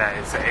saying that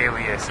it's the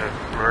alias of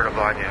Roberto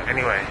Bolaño.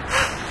 Anyway,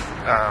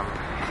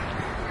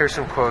 here's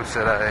some quotes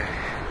that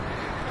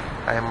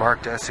I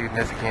marked as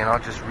significant. I'll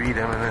just read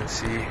them and then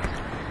see.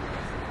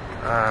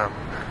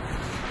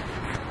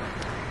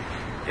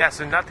 Yeah,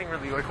 so nothing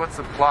really, like, what's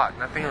the plot?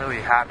 Nothing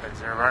really happens.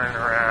 They're running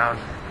around.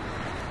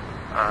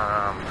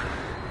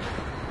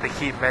 They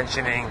keep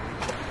mentioning,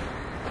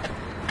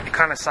 it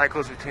kind of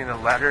cycles between the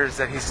letters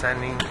that he's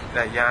sending,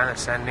 that Jan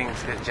is sending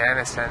to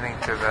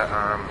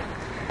the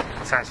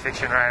science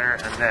fiction writer,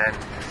 and then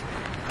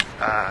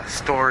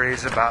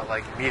stories about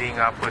like meeting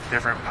up with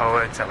different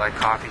poets at like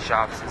coffee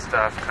shops and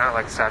stuff, kind of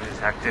like Sad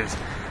Detectives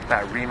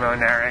that Remo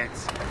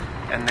narrates.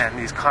 And then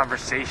these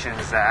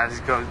conversations that as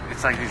it goes,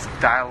 it's like these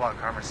dialogue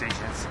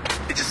conversations.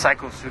 It just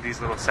cycles through these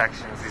little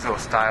sections, these little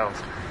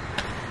styles,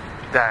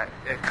 that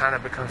it kind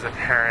of becomes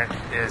apparent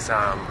is,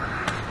 I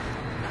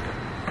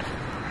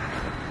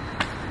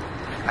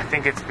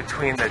think it's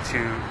between the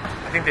two.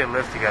 I think they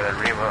live together,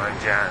 Remo and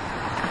Jan,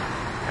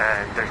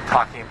 and they're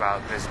talking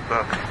about this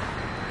book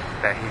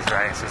that he's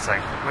writing. So it's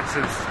like,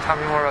 tell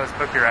me more about this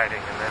book you're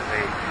writing, and then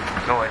they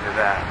go into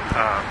that.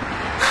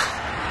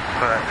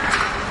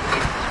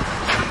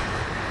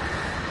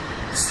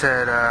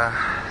 Said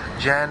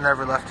Jan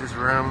never left the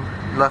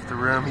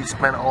room. He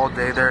spent all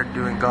day there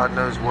doing God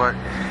knows what.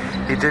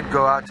 He did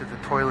go out to the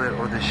toilet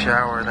or the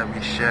shower that we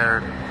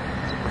shared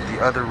with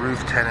the other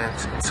roof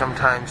tenants. And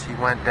sometimes he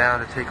went down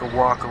to take a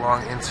walk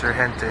along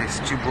Insurgentes,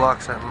 2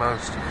 blocks at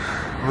most,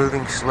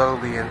 moving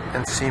slowly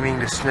and seeming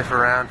to sniff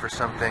around for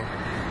something.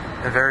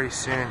 And very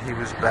soon he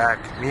was back.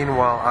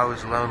 Meanwhile, I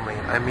was lonely.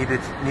 I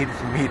needed to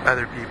meet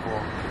other people.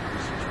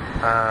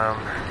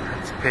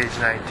 That's page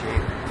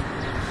 19.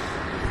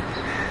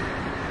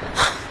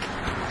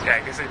 Yeah,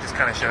 I guess it just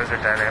kind of shows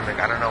their dynamic.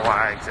 I don't know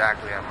why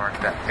exactly I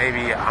marked that.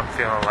 Maybe I'm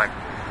feeling like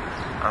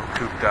I'm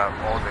cooped up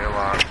all day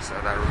long, so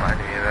that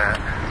reminded me of that.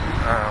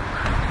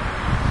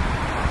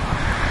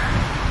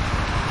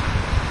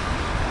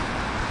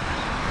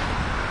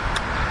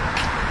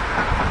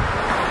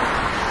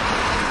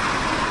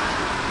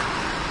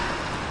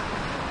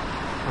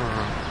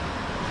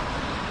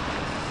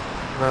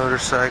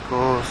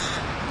 Motorcycles.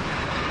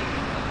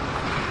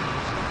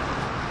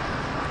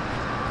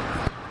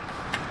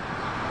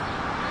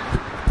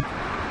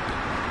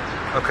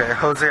 Okay,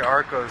 Jose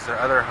Arco is their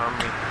other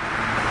homie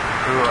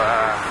who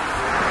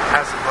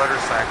has a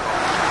motorcycle.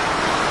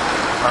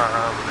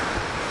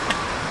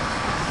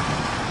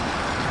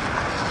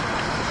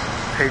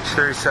 Page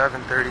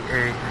 37,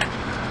 38.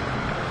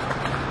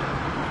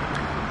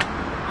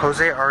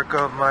 Jose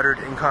Arco muttered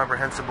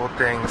incomprehensible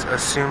things,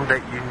 assumed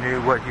that you knew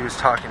what he was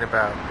talking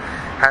about,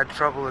 had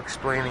trouble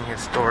explaining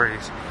his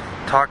stories,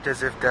 talked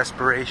as if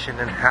desperation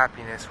and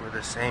happiness were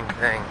the same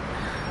thing,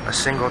 a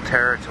single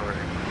territory.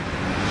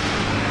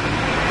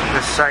 The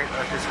site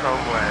of his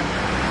homeland.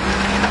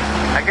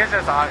 I guess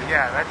that's odd.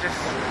 Yeah, I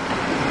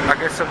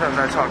guess sometimes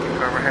I talk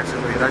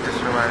incomprehensibly. That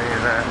just reminded me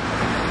of that.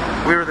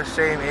 We were the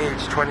same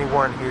age,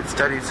 21. He had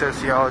studied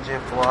sociology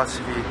and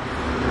philosophy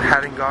and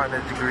hadn't gotten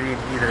a degree in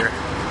either.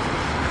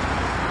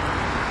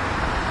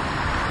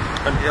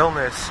 An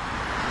illness,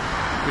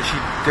 which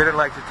he didn't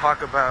like to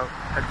talk about,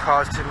 had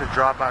caused him to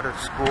drop out of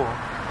school.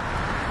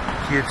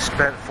 He had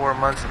spent 4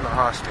 months in the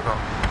hospital.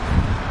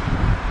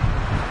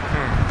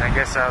 I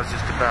guess that was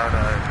just about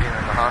being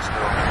in the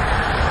hospital.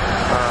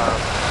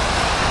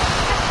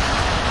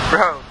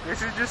 Bro,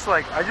 this is just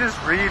like, I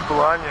just read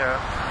Bologna,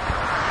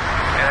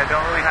 and I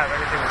don't really have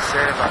anything to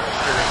say about it,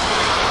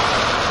 seriously.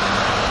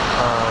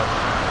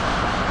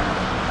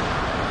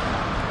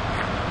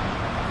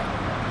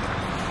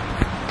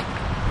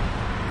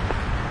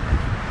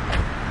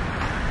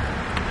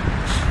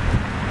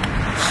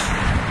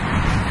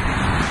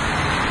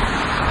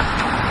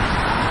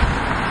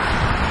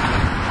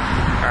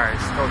 Alright,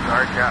 it's still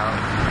dark out.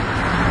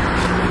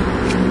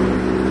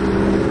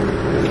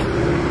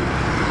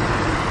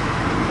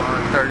 On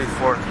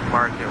 34th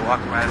Market,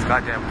 walking by this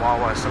goddamn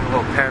Wawa, some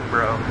little pen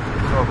bro,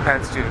 some little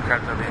pen student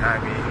crept up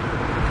behind me.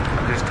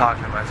 I'm just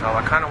talking to myself.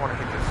 I kind of want to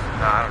hit this.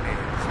 No, I don't need it.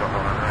 So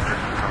hold on.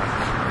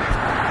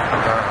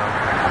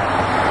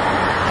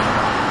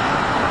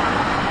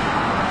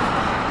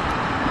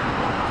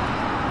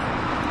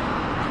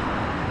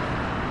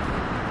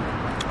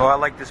 Oh, I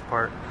like this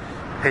part.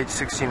 Page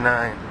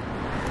 69.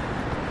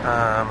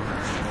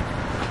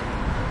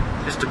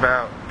 Just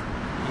about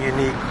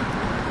unique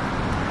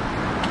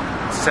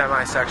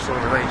semi-sexual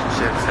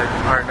relationships that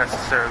aren't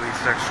necessarily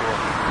sexual.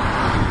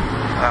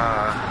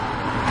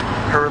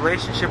 Her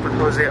relationship with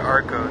Jose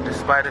Arco,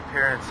 despite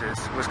appearances,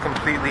 was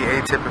completely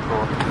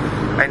atypical.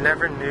 I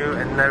never knew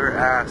and never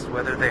asked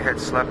whether they had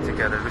slept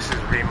together. This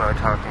is Remo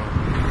talking.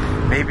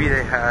 Maybe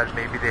they had,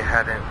 maybe they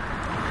hadn't.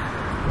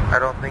 I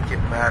don't think it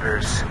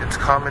matters. It's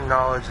common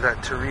knowledge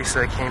that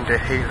Teresa came to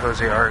hate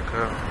Jose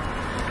Arco,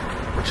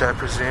 which I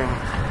presume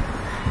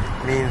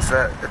means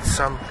that at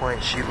some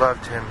point she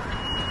loved him.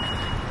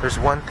 There's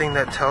one thing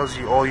that tells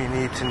you all you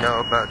need to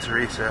know about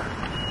Teresa.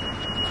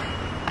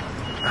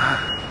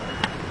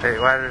 Hey,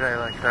 why did I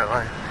like that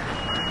line?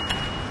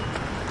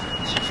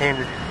 She came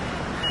to...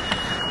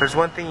 There's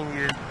one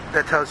thing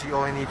that tells you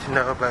all you need to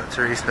know about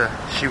Teresa.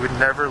 She would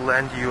never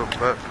lend you a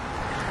book.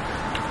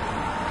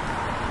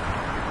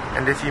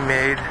 And if you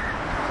made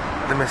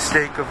the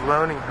mistake of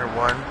loaning her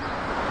one,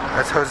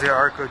 as Jose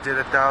Arco did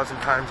 1,000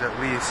 times at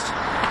least,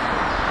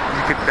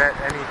 you could bet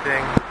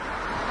anything.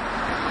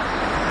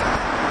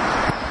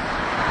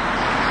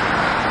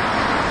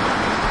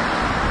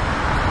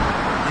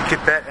 You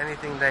could bet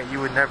anything that you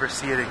would never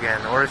see it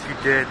again, or if you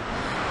did,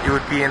 it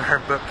would be in her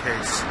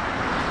bookcase.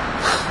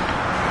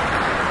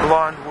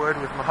 Blonde wood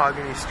with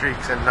mahogany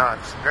streaks and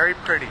knots. Very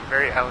pretty,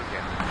 very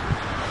elegant.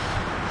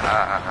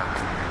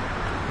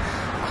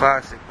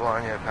 Classic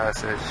Bologna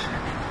passage.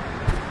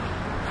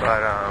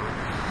 But,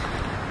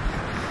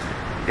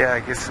 yeah, I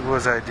guess it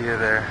was idea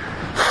there.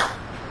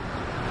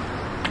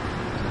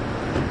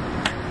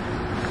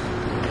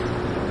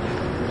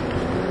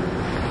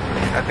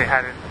 That they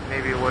hadn't,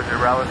 maybe it was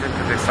irrelevant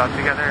because they slept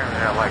together. I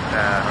mean, I like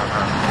that. I don't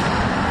know.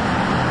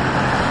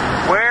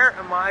 Where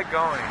am I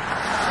going?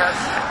 Because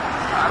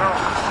I don't.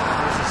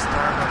 There's a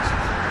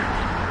Starbucks.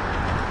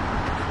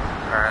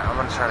 Alright, I'm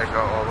gonna try to go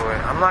all the way.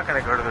 I'm not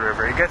gonna go to the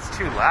river. It gets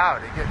too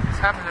loud. This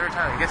happens every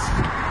time. It gets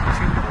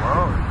too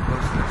blown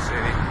close to the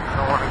city. I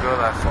don't want to go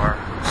that far.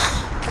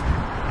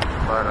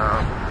 But,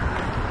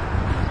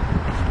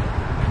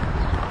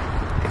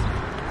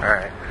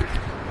 alright.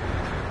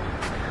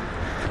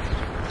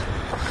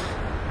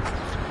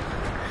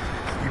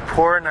 You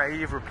poor,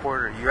 naive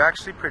reporter. You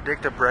actually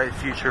predict a bright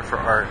future for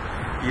art.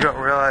 You don't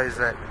realize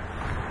that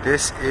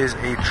this is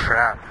a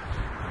trap.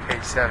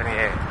 Page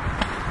 78.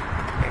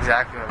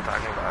 Exactly what I'm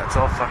talking about. It's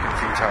all fucking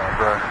futile,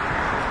 bro.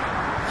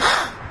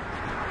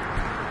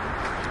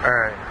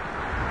 Alright.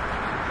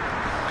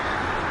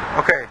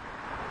 Okay.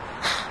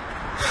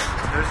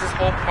 There's this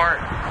whole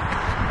part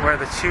where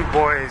the two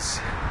boys,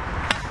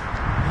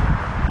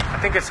 I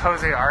think it's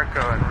Jose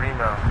Arco and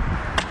Remo,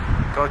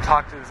 go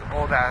talk to this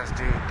old ass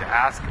dude to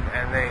ask him,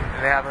 and they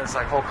have this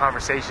like whole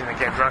conversation. They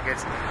get drunk.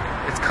 It's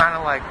kind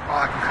of like, oh,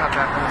 I can cut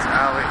back in this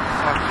alley.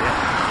 Fuck it.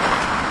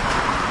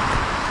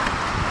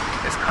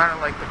 It's kind of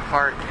like the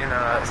part in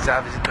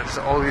Savage. There's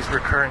all these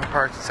recurring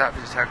parts in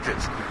Savage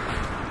Detectives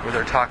where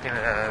they're talking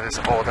to this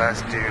old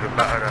ass dude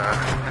about,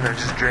 and they're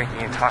just drinking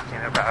and talking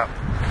about,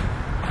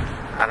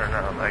 I don't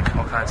know, like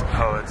all kinds of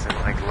poets and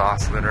like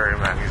lost literary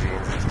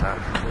magazines and stuff.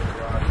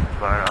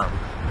 But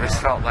this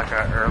felt like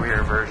an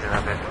earlier version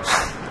of it.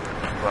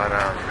 But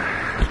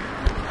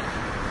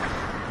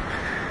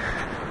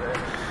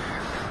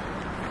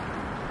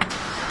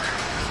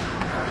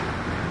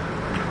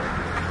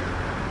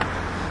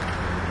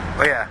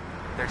But yeah,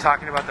 they're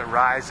talking about the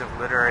rise of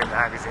literary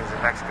magazines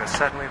in Mexico.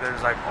 Suddenly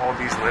there's like all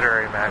these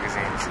literary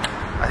magazines.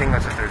 I think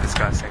that's what they're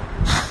discussing.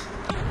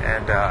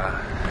 And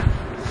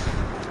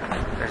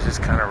they're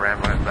just kind of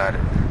rambling about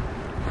it.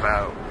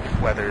 About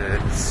whether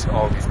it's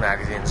all these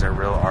magazines are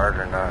real art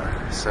or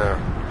not. So,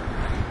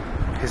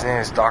 his name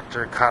is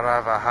Dr.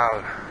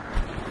 Carvajal.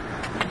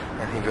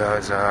 And he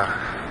goes,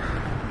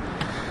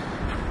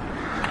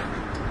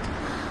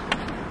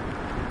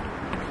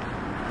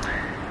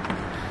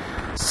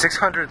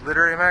 600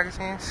 literary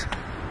magazines?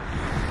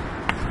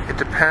 It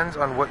depends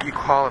on what you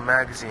call a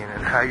magazine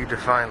and how you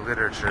define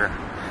literature.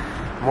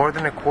 More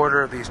than a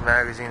quarter of these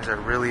magazines are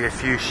really a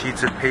few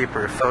sheets of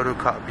paper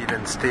photocopied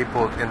and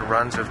stapled in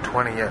runs of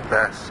 20 at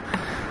best,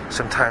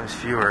 sometimes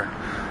fewer.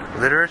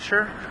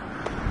 Literature?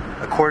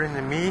 According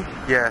to me,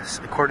 yes.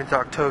 According to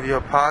Octavio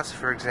Paz,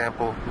 for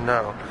example,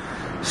 no.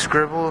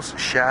 Scribbles,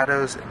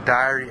 shadows,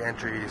 diary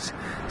entries,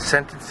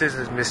 sentences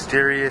as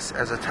mysterious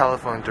as a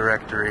telephone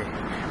directory.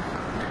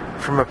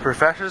 From a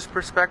professor's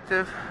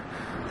perspective,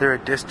 they're a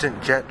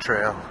distant jet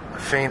trail, a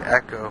faint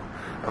echo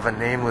of a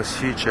nameless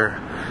future.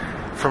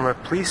 From a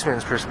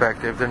policeman's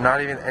perspective, they're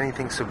not even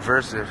anything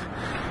subversive.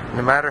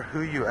 No matter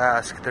who you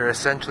ask, they're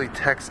essentially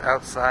texts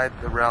outside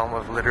the realm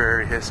of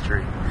literary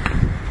history.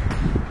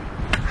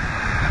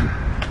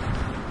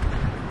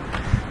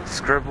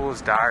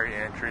 Scribbles, diary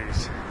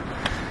entries.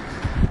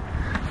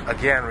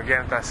 Again, we're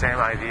getting that same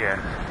idea.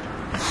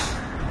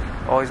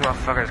 All these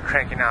motherfuckers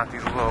cranking out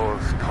these little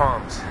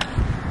poems.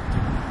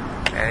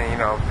 And, you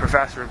know,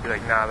 professor would be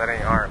like, nah, that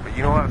ain't art. But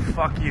you know what?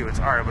 Fuck you, it's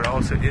art, but it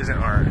also isn't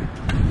art.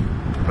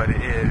 But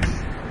it is.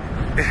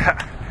 Yeah.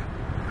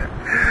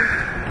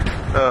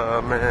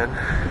 Oh, man.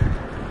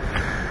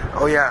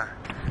 Oh, yeah.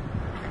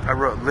 I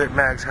wrote, lit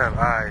mags have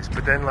eyes.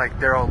 But then, like,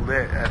 they're all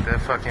lit at the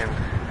fucking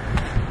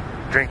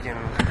drinking.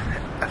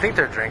 I think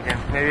they're drinking.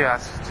 Maybe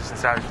that's just in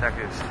Savage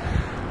Detectives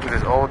with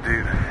this old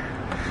dude.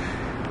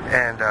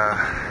 And,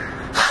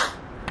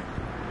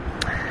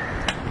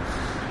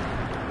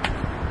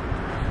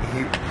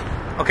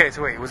 okay,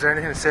 so wait, was there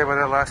anything to say about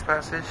that last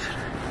passage?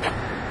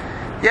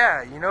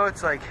 Yeah, you know,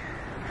 it's like,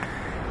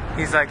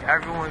 he's like,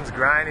 everyone's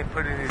grinding,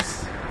 putting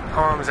these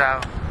poems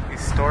out,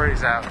 these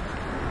stories out,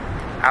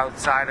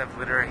 outside of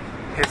literary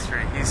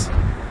history. He's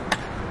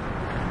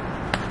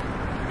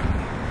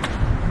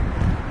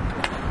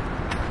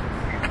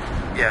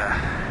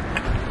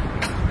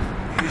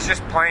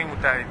just playing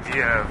with the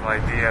idea of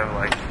like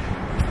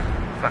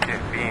fucking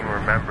being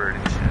remembered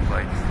and shit,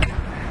 like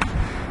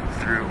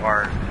through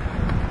art.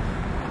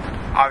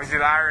 Obviously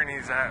the irony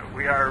is that I'm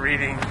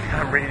reading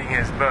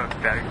his book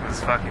that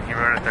he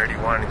wrote at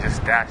 31 and just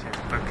stashed in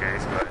his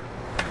bookcase, but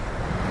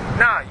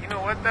nah, you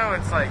know what though,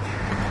 it's like,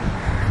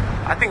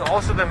 I think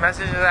also the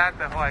message of that,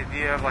 the whole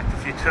idea of like the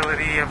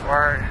futility of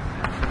art,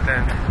 but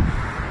then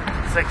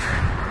it's like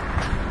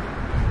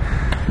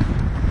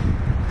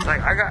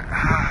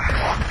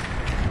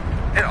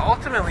it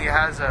ultimately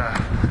has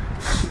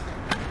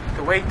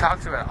the way he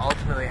talks about it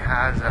ultimately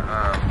has a,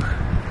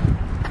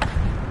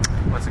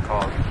 what's it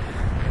called?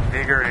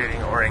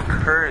 Invigorating or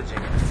encouraging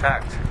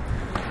effect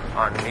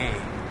on me.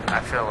 I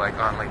feel like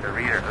on like the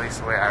reader, at least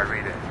the way I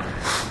read it.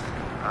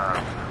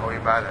 We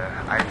by the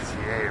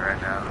ITA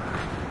right now.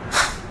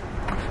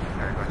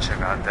 Gotta go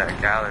check out that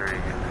gallery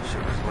and that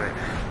shit was lit.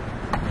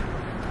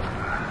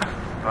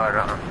 But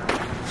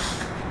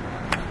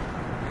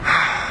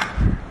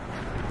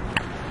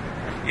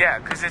yeah,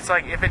 because it's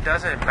like if it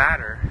doesn't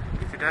matter,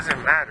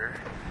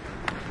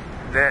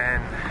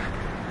 then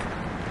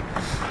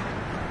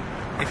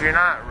if you're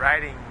not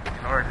writing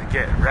in order to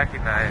get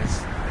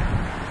recognized,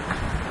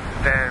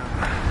 then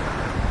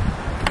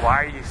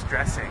why are you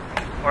stressing?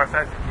 Or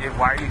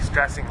why are you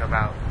stressing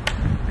about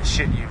the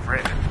shit you've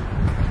written?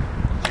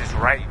 Just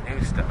write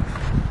new stuff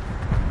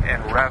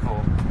and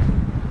revel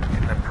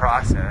in the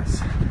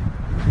process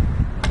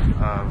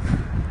of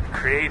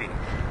creating.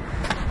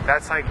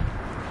 That's like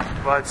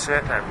Bud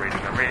Smith I'm reading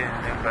a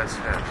new Bud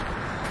Smith.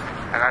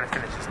 I gotta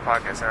finish this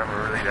podcast and I'm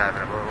gonna really dive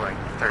in. I'm like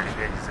 30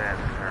 pages in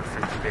or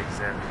 50 pages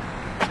in.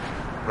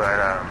 But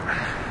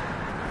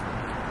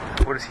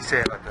what does he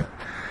say about that?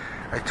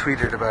 I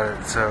tweeted about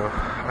it, so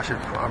I'm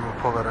gonna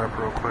pull that up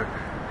real quick.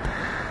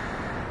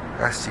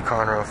 ST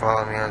Conroe,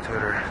 follow me on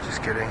Twitter.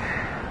 Just kidding.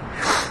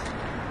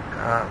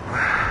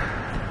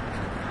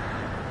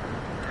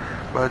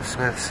 Bud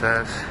Smith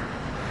says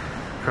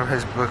from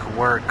his book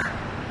Work.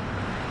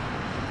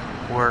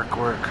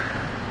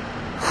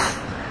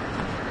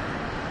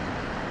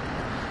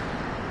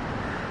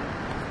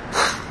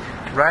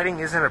 Writing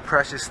isn't a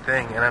precious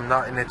thing, and I'm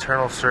not in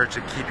eternal search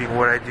of keeping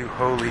what I do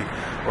holy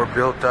or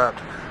built up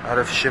out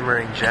of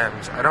shimmering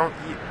gems.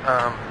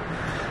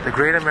 The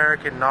great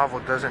American novel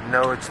doesn't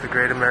know it's the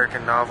great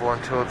American novel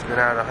until it's been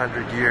out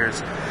 100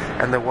 years,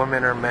 and the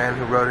woman or man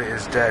who wrote it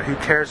is dead. Who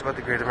cares about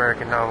the great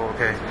American novel?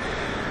 Okay.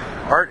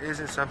 Art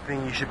isn't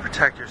something you should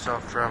protect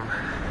yourself from.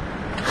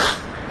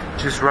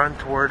 Just run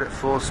toward it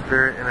full of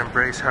spirit and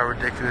embrace how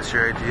ridiculous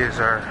your ideas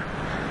are.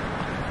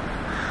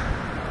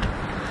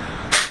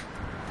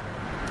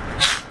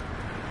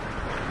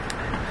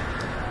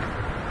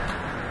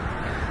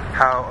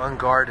 How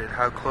unguarded,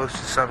 how close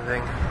to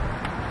something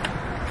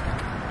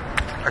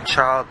a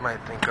child might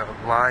think of,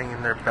 lying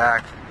in their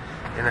back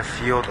in a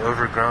field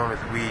overgrown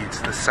with weeds.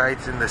 The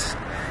sights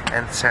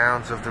and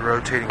sounds of the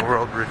rotating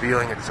world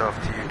revealing itself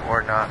to you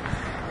or not.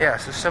 Yeah,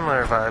 so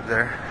similar vibe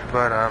there.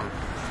 But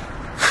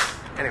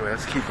anyway,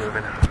 let's keep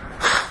moving.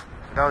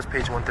 That was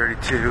page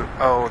 132.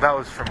 Oh, that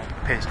was from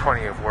page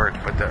 20 of Work,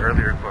 but the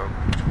earlier quote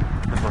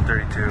was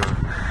 132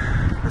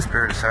 of The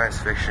Spirit of Science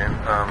Fiction.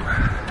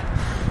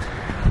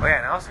 Oh yeah,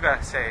 and I also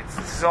gotta say,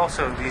 this is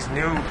also, these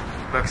new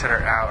books that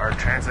are out are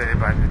translated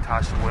by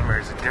Natasha Wimmer.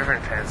 It's a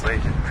different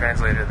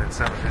translator than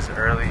some of his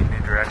early New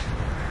Direction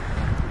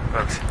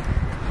books.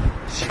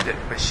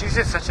 But she's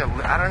just such a,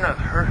 I don't know,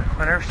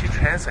 whenever she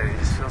translates, it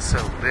just feels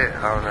so lit.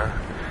 I don't know.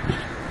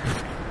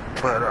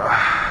 But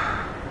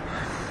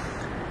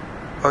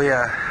oh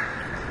yeah.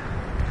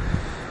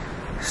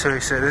 So he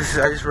said, "This is."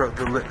 I just wrote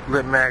the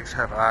lit mags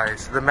have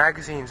eyes. The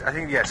magazines, I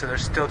think, yeah. So they're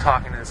still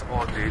talking to this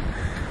old dude,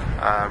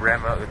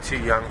 Remo, the two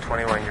young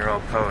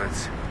 21-year-old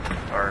poets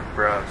or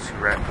bros who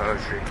read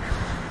poetry.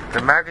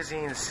 The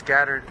magazines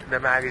scattered. The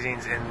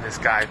magazines in this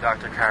guy,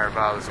 Dr.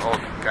 Caraballo's old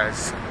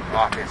guy's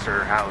office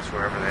or house,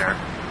 wherever they are.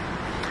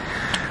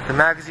 The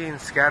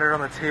magazines scattered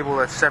on the table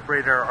that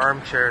separated our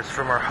armchairs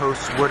from our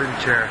host's wooden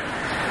chair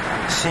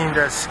seemed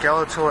as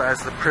skeletal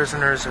as the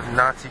prisoners of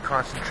Nazi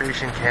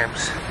concentration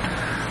camps,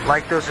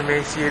 like those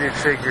emaciated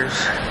figures,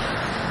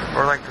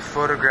 or like the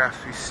photographs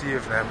we see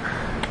of them.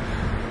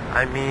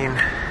 I mean,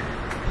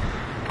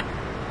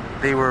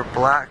 they were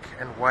black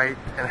and white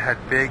and had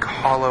big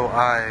hollow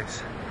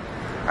eyes.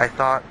 I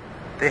thought,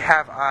 they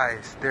have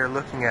eyes, they're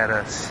looking at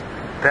us.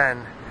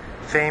 Then,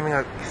 feigning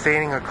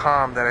a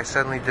calm that I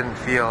suddenly didn't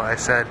feel, I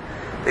said,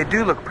 they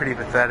do look pretty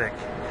pathetic,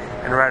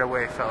 and right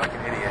away felt like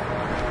an idiot.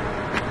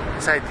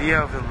 This idea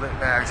of the lit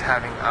mags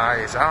having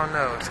eyes, I don't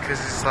know, it's because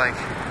it's like,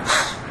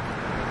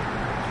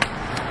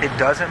 it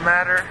doesn't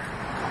matter.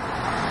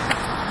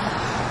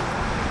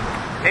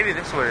 Maybe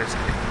this is what it is.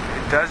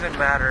 It doesn't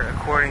matter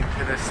according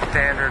to the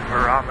standard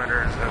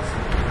barometers of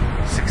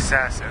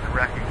success and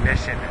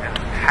recognition and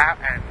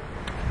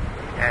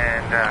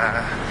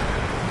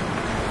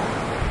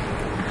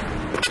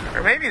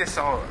or maybe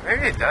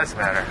it does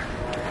matter.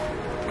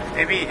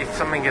 Maybe if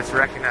something gets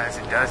recognized,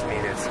 it does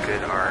mean it's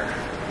good art.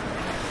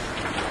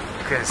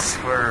 Because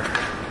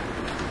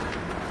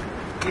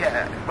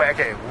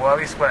at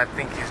least what I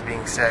think is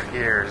being said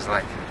here is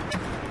like,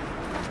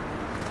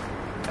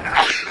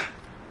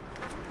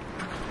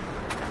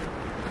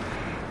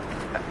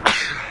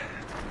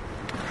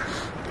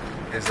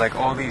 is like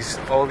all these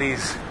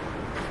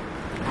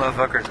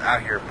motherfuckers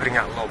out here putting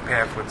out little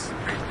pamphlets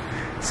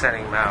and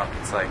sending them out.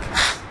 It's like,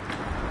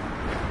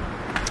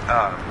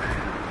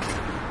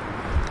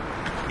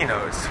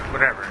 it's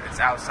whatever. It's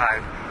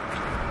outside,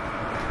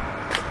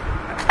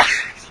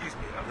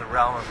 of the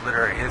realm of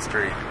literary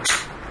history.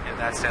 In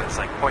that sense,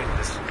 like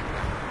pointless.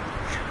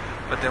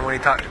 But then when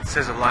he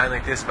says a line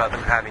like this about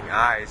them having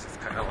eyes, it's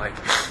kind of like,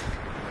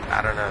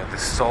 I don't know, the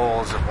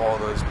souls of all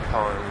those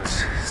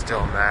poems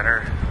still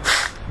matter.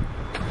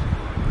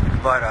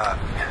 But,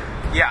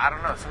 I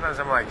don't know. Sometimes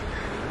I'm like,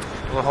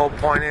 well, the whole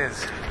point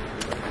is,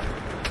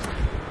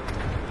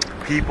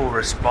 people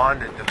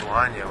responded to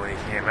Bolaño when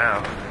he came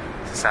out,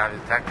 to Savage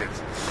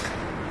Detectives.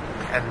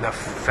 And the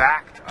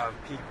fact of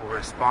people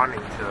responding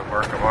to the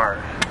work of art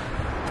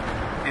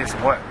is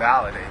what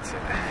validates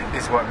it,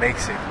 is what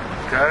makes it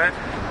good.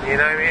 You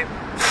know what I mean?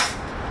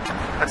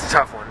 That's a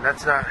tough one.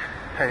 That's not...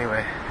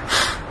 Anyway.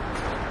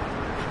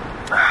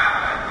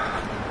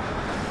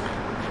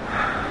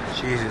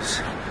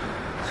 Jesus.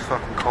 It's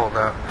fucking cold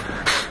out.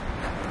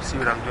 See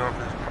what I'm doing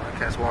for this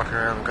podcast, walking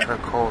around. I'm kind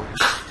of cold.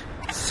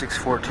 It's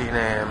 6:14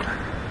 a.m.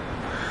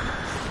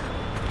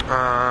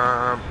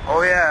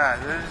 Oh yeah,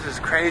 this is this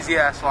crazy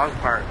ass long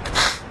part.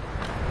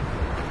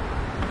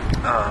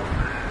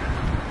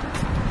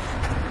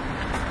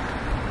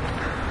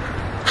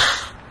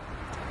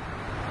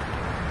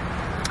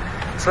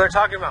 So they're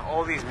talking about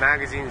all these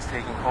magazines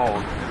taking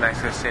hold in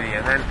Mexico City,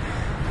 and then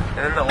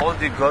the old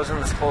dude goes in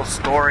this whole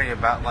story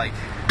about like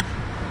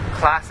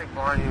classic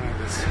Bolaño,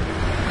 this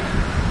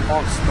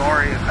whole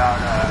story about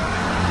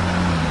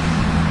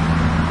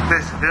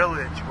this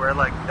village where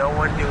like no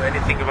one knew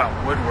anything about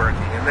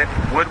woodworking, and then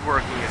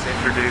woodworking is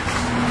introduced,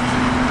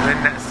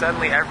 and then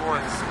suddenly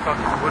everyone's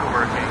fucking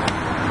woodworking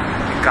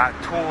and got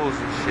tools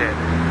and shit,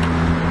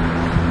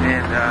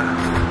 and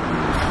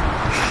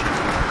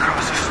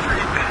across the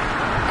street,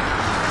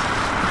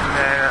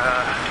 and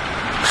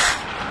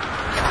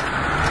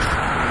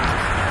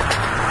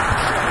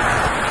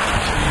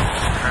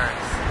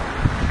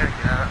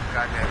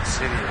goddamn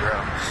city, bro.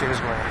 As soon as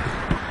my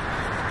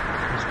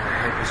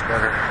hip is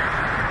better.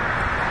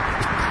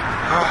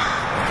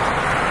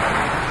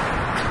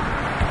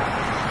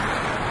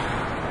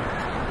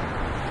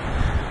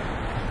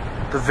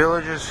 The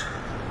villagers.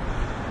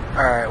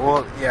 Alright,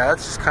 well, yeah,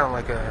 that's just kind of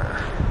like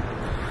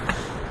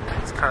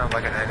it's kind of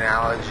like an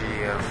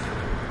analogy of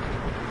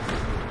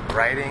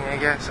writing, I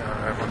guess. I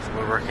don't know, everyone's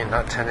woodworking,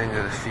 not tending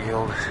to the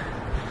field.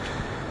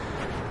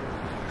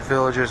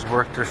 Villagers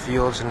work their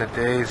fields in the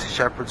days.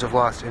 Shepherds have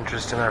lost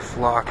interest in their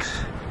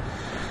flocks.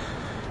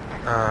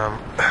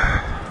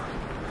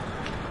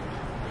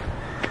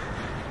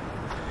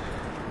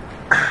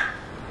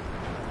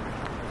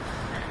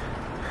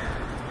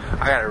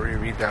 I gotta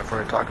reread that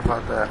before I talk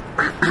about that.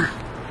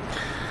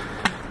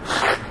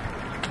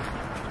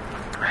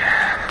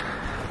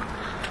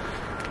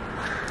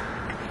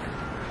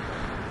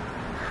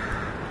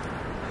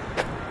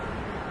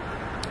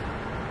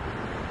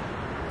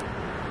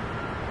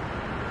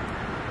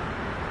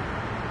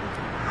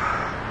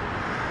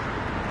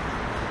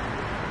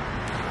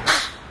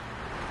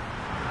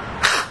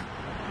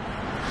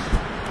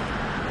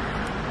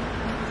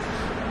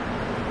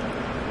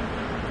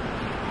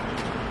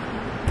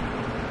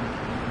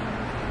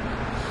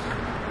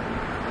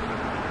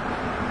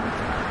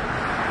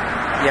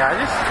 Yeah,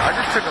 I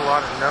just took a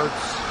lot of notes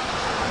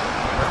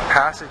of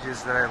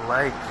passages that I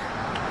like,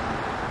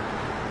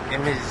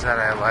 images that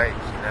I like,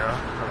 you know.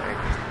 Like,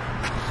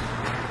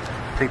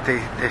 I think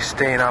they're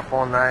staying up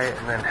all night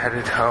and then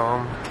headed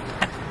home.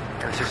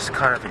 And it's just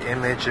kind of an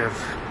image of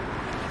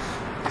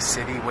the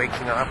city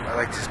waking up. I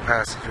like this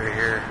passage right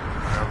here.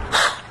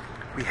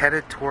 We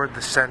headed toward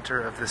the center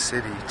of the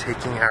city,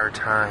 taking our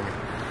time.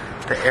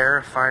 The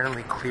air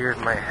finally cleared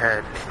my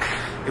head.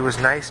 It was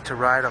nice to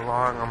ride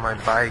along on my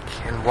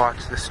bike and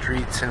watch the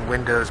streets and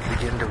windows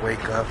begin to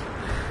wake up.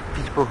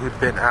 People who'd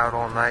been out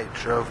all night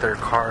drove their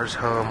cars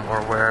home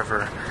or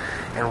wherever,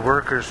 and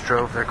workers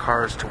drove their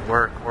cars to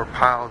work or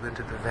piled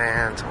into the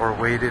vans or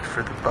waited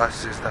for the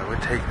buses that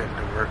would take them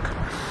to work.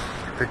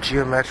 The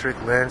geometric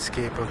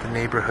landscape of the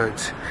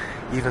neighborhoods,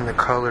 even the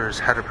colors,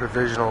 had a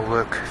provisional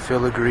look,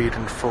 filigreed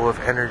and full of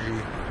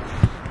energy.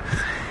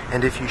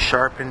 And if you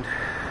sharpened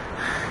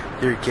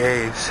your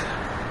gaze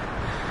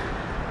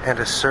and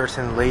a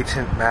certain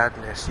latent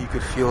madness, you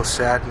could feel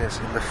sadness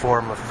in the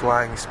form of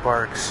flying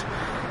sparks.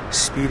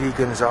 Speedy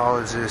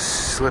Gonzalez's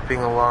slipping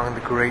along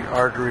the great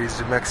arteries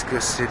of Mexico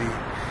City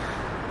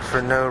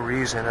for no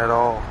reason at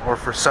all, or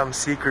for some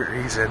secret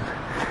reason.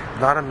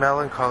 Not a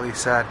melancholy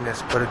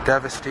sadness, but a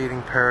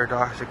devastating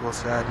paradoxical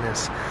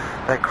sadness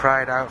that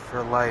cried out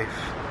for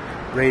life,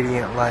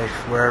 radiant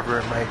life, wherever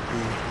it might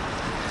be.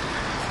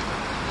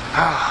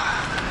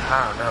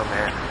 I don't know,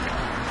 man.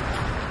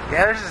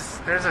 Yeah,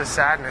 there's a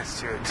sadness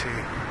to it too,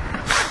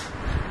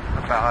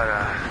 about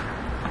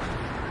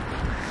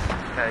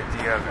the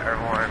idea of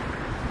everyone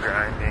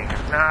grinding.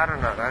 No, I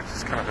don't know. That's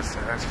just kind of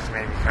that's just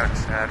made me kind of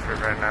sad for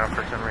right now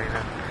for some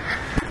reason.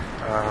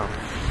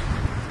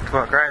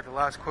 Well, right, the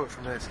last quote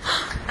from this.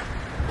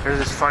 There's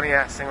this funny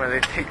ass thing where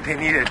they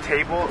need a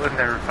table in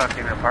their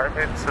fucking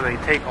apartment, so they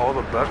take all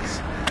the books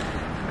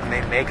and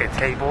they make a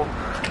table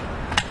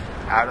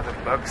out of the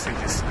books. They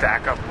just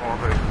stack up all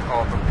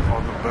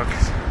the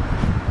books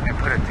and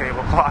put a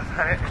tablecloth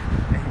on it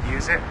and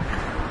use it.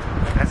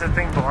 That's a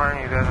thing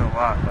Bolaño does a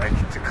lot, like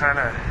to kind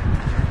of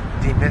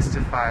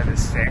demystify the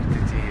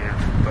sanctity of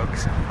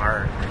books and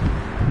art.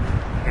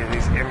 You know,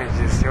 these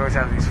images, you always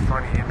have these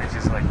funny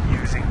images like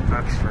using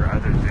books for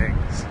other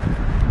things.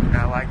 And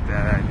I like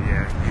that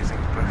idea, using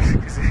books,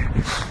 because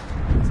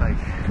it's like,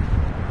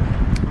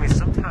 I mean,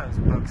 sometimes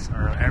books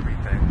are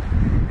everything.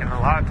 And a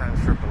lot of times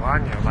for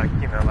Bolaño, like,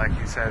 you know, like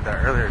you said,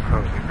 that earlier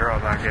quote, the girl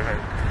not giving,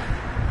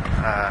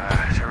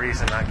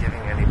 Teresa not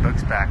giving any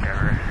books back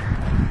ever.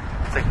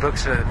 It's like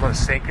books are the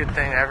most sacred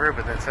thing ever,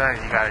 but then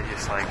sometimes you gotta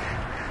just like,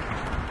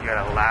 you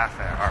gotta laugh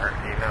at art,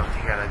 you know,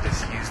 you gotta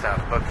just use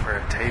that book for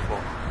a table.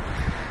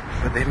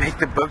 But they make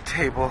the book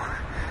table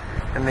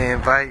and they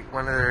invite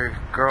one of their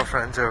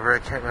girlfriends over, I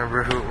can't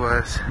remember who it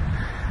was,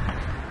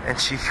 and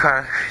she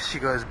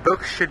goes,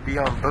 books should be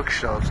on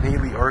bookshelves,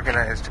 neatly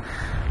organized,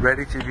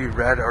 ready to be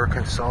read or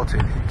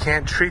consulted. You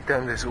can't treat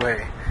them this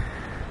way.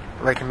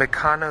 Like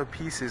Meccano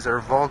pieces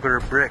or vulgar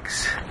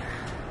bricks.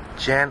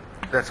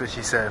 That's what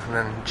she said. And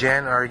then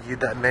Jan argued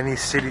that many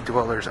city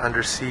dwellers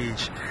under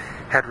siege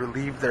had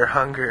relieved their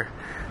hunger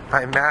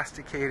by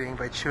masticating,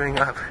 by chewing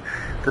up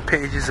the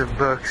pages of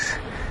books.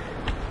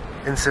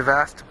 In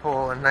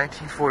Sevastopol in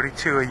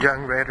 1942, a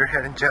young writer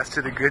had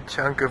ingested a good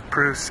chunk of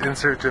Proust's In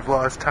Search of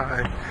Lost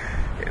Time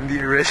in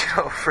the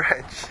original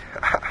French.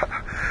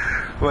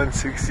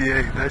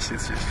 168. That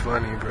shit's just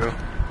funny, bro.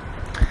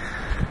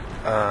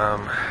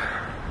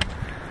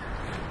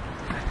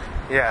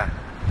 Yeah.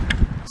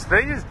 So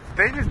they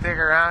just dig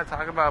around,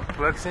 talk about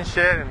books and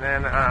shit, and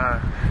then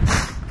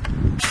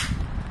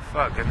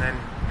and then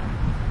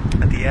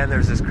at the end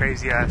there's this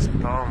crazy ass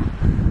poem.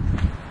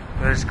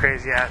 There's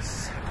crazy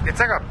ass. It's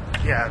like a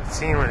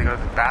scene where they go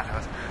to the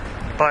bathhouse.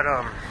 But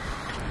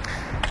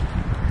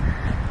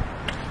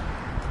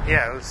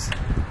it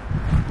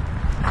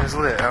was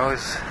lit. I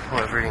always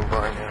love reading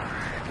Bolaño.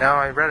 Now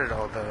I read it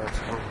all though,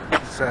 so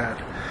I'm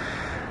sad.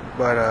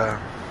 But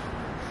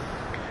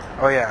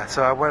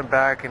so I went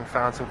back and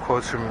found some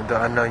quotes from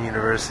The Unknown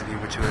University,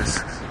 which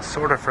was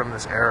sort of from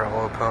this era,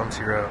 all the poems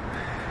he wrote.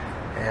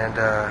 And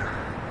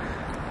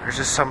there's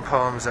just some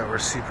poems that were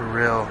super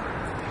real.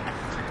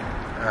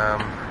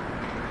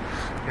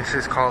 This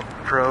is called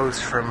Prose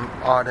from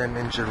Autumn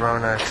in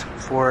Girona. It's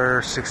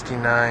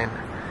 469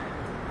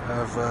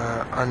 of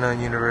Unknown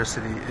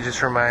University. It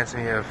just reminds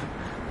me of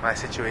my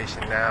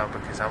situation now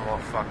because I'm all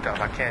fucked up.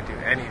 I can't do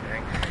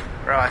anything.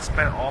 Bro, I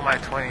spent all my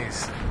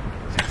 20s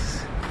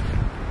just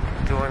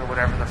doing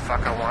whatever the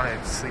fuck I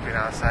wanted, sleeping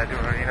outside,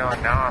 doing, you know,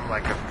 and now I'm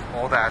like an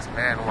old ass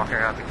man walking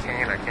around with a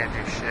cane. I can't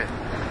do shit.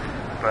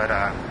 But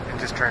I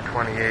just turned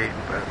 28,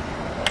 but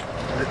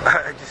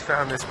I just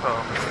found this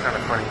poem. It's kind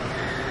of funny.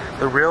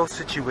 The real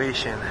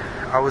situation.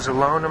 I was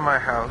alone in my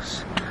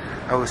house.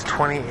 I was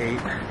 28.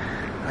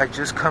 I'd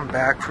just come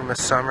back from a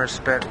summer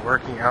spent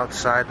working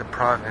outside the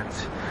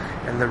province,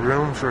 and the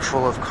rooms were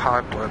full of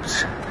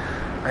cobwebs.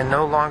 I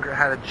no longer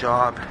had a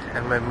job,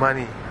 and my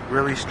money,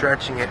 really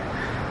stretching it,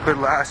 could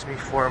last me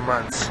 4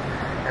 months,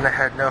 and I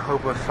had no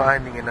hope of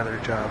finding another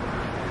job.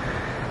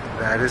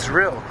 That is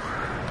real.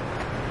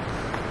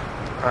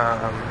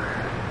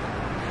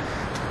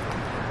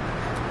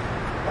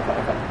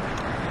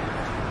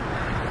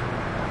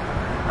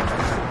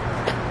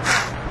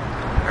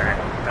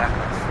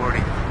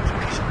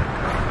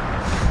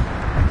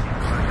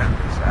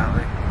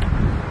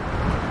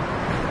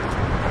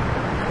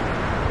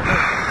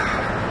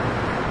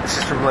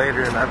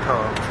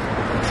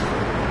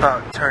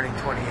 turning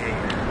 28.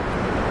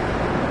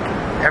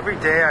 Every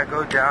day I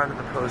go down to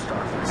the post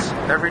office.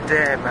 Every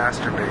day I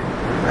masturbate.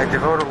 I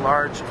devote a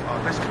large...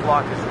 Oh, this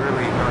block is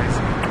really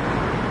noisy.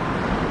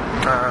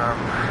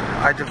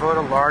 I devote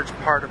a large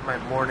part of my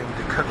morning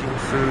to cooking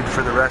food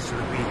for the rest of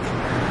the week.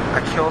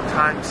 I kill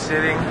time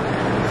sitting,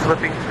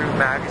 flipping through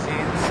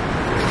magazines.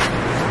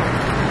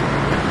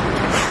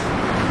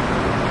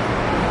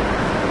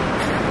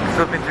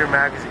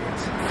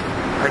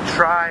 I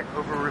try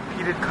over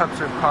repeated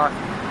cups of coffee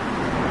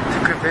to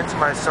convince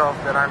myself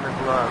that I'm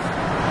in love.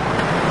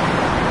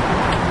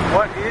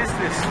 What is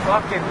this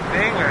fucking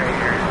thing right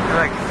here?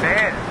 They're like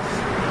fans.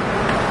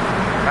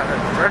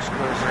 Fresh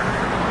closer.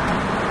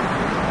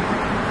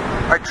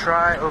 I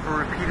try over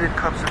repeated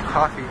cups of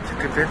coffee to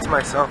convince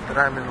myself that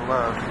I'm in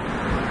love,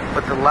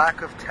 but the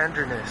lack of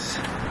tenderness,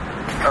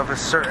 of a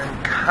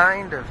certain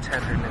kind of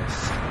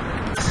tenderness,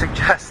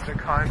 suggests the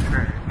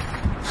contrary.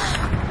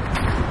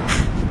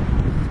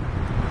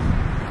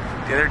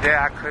 The other day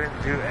I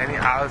couldn't do any,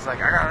 I was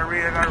like, I gotta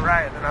read, I gotta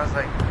write, and then I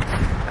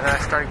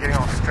started getting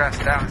all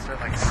stressed out and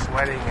started like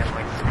sweating and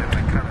like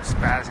kind of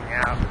spazzing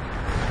out.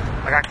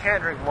 Like I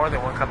can't drink more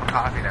than 1 cup of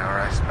coffee now or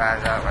I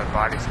spazz out, my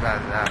body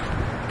spazzes out.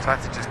 So I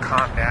have to just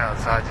calm down.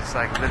 So I just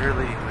like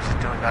literally was just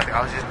doing nothing.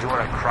 I was just doing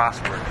a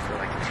crossword for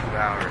like 2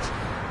 hours.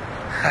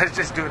 I was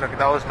just doing, that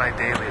was my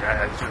daily,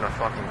 right? I was doing a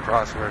fucking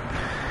crossword.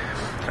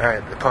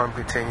 Alright, the poem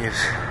continues.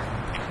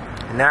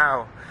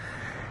 Now,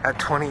 at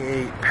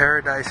 28,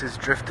 paradise has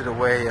drifted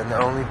away and the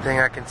only thing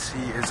I can see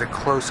is a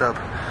close-up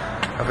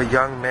of a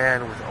young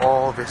man with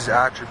all of his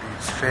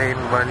attributes, fame,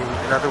 money,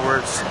 in other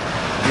words,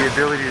 the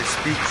ability to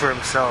speak for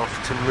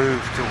himself, to move,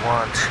 to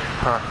want.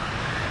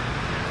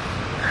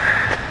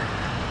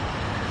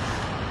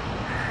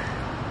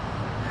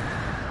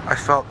 I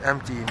felt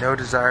empty, no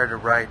desire to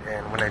write,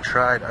 and when I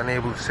tried,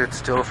 unable to sit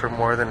still for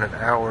more than an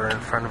hour in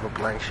front of a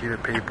blank sheet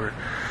of paper.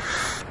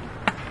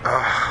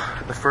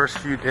 The first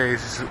few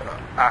days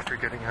after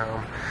getting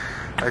home,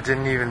 I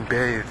didn't even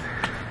bathe.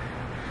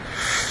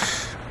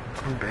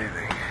 I'm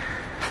bathing.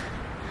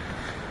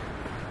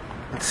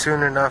 And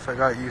soon enough, I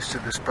got used to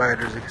the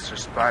spiders because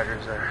there's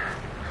spiders there.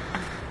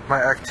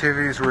 My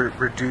activities were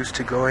reduced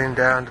to going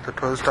down to the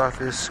post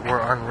office,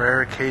 where on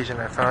rare occasion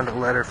I found a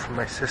letter from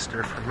my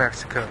sister from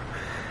Mexico,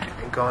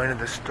 and going to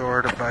the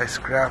store to buy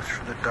scraps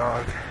for the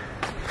dog.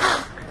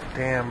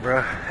 Damn,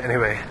 bruh.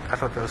 Anyway, I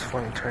thought that was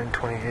funny, turning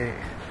 28.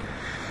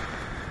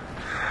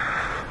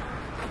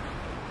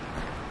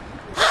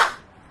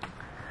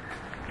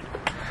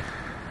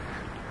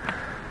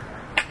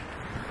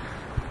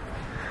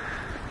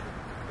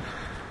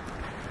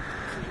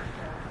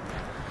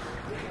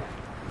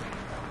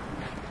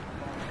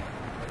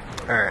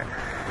 Alright,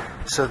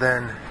 so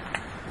then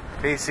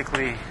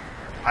basically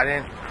I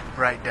didn't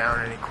write down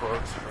any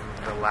quotes from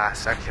the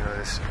last section of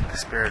this, the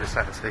spirit of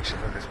science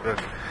fiction of this book,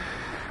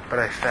 but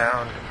I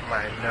found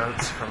my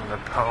notes from the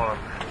poem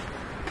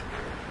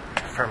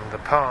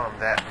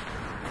that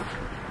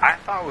I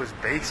thought was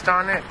based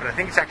on it, but I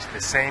think it's actually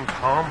the same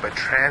poem but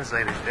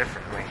translated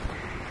differently.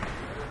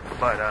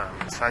 But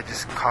so I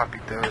just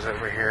copied those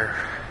over here.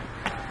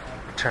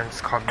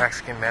 It's called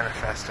Mexican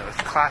Manifesto. It's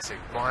classic.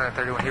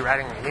 131. He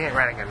ain't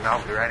writing a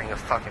novel. He's writing a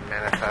fucking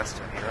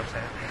manifesto. You know what I'm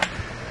saying?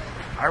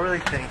 I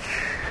really think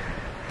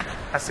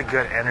that's a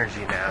good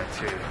energy now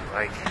too.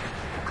 Like,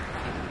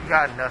 you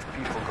got enough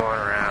people going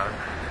around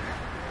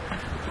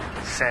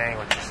saying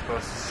what you're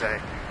supposed to say.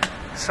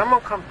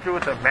 Someone come through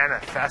with a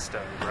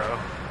manifesto, bro.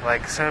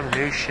 Like some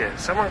new shit.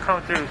 Someone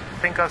come through,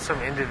 think of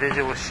some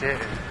individual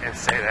shit and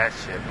say that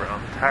shit, bro.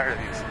 I'm tired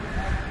of these.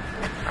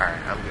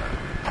 Alright, I'm done.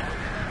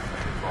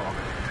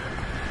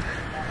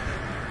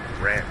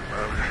 Rant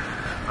mode.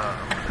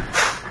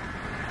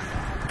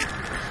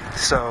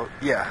 So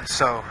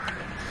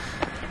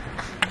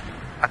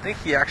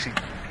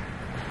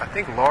I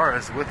think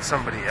Laura's with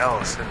somebody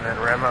else, and then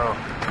Remo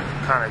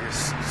kind of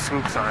just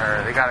swoops on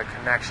her. They got a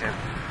connection.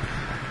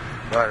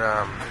 But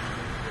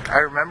I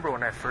remember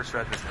when I first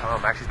read this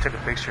poem, I actually took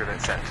a picture of it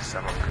and sent it to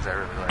someone because I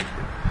really liked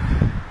it.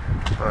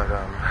 But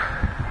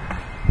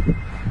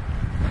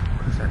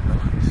what is that noise?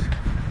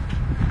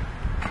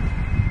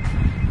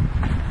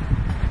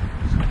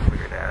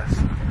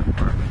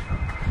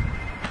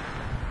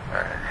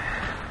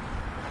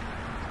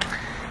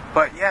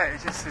 But yeah, it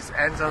just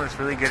ends on this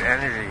really good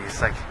energy. It's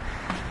like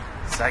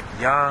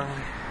young,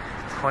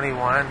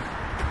 21.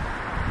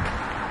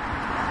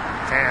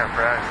 Damn,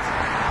 bro.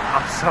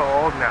 I'm so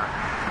old now.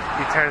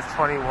 He turns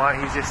 21.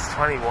 He's just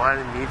 21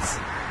 and he's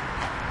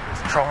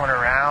trolling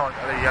around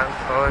with other young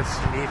poets.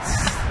 Meets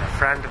a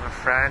friend of a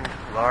friend,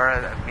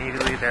 Laura.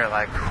 Immediately they're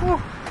like, whew,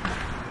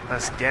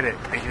 let's get it.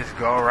 They just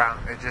go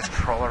around. They just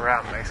troll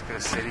around Mexico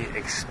City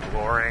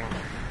exploring,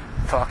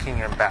 fucking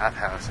in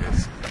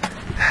bathhouses.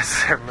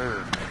 That's their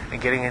move. And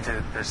getting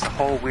into, there's a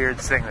whole weird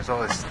thing. There's all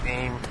this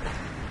theme.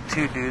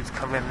 2 dudes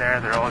come in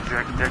there. They're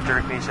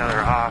jerking each other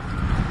off.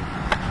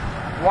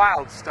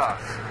 Wild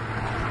stuff.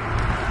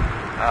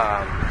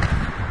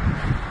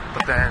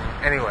 But then,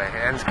 anyway, it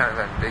ends kind of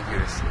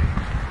ambiguously.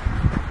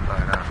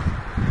 But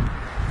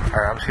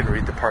Alright, I'm just going to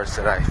read the parts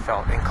that I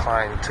felt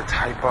inclined to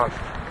type up.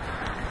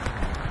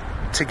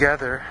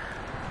 Together,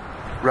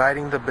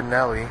 riding the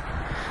Benelli,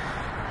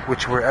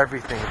 which were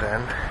everything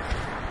then,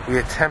 we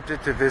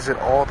attempted to visit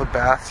all the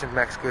baths in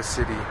Mexico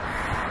City,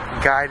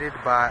 guided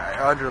by,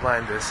 I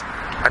underlined this,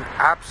 an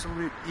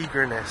absolute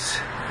eagerness,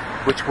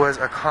 which was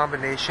a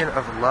combination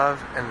of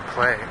love and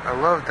play. I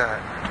love that.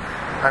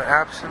 An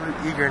absolute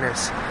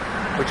eagerness,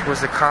 which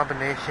was a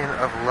combination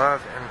of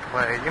love and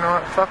play. You know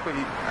what? Fuck what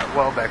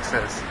Welbeck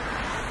says.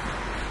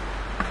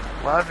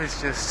 Love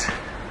is just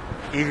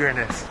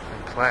eagerness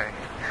and play.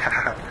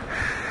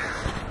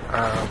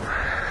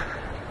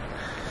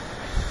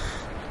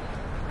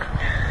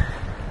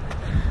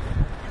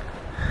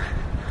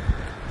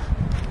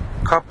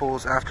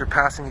 Couples, after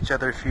passing each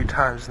other a few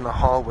times in the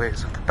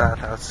hallways of the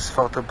bathhouses,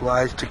 felt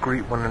obliged to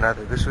greet one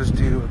another. This was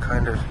due to a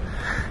kind of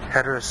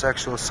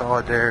heterosexual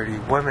solidarity.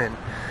 Women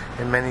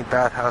in many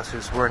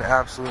bathhouses were an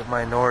absolute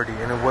minority,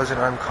 and it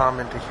wasn't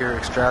uncommon to hear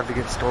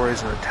extravagant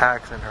stories of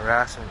attacks and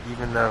harassment,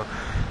 even though,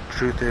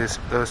 truth is,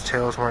 those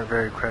tales weren't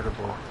very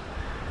credible.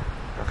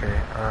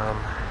 Okay,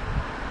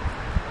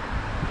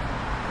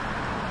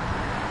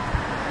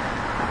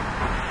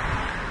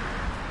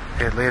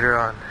 later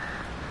on.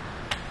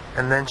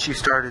 And then she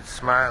started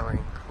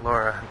smiling,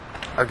 Laura,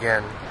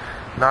 again.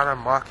 Not a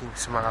mocking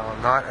smile,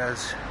 not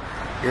as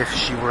if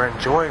she were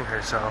enjoying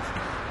herself,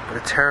 but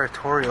a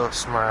territorial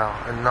smile,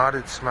 a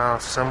knotted smile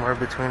somewhere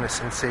between a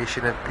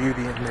sensation of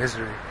beauty and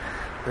misery.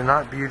 But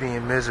not beauty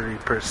and misery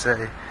per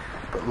se,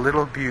 but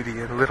little beauty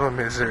and little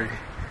misery.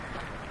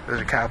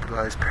 Those are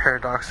capitalized,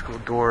 paradoxical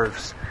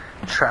dwarves,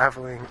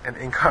 traveling and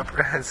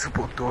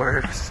incomprehensible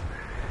dwarves.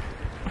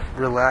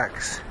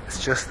 Relax,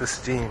 it's just the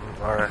steam,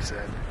 Laura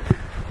said.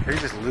 You're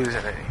just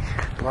losing it.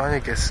 Blondie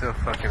gets so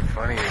fucking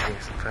funny with me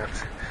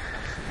sometimes.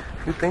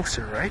 Who thinks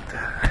to write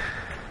that?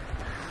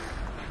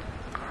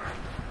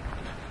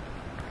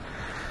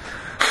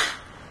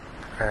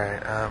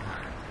 Alright,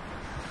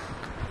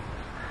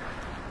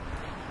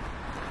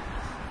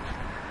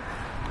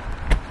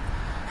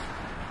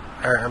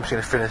 Alright, I'm just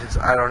gonna finish this.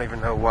 I don't even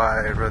know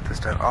why I wrote this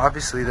down.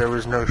 Obviously, there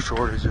was no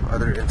shortage of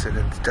other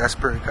incidents.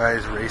 Desperate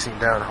guys racing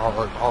down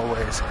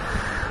hallways.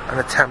 An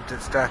attempt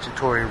at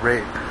statutory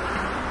rape.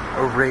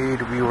 A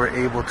raid we were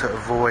able to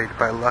avoid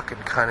by luck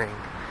and cunning.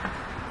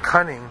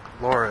 Cunning,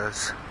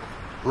 Laura's.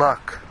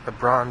 Luck, the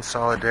bronze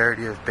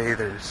solidarity of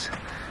bathers.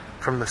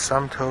 From the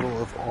sum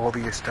total of all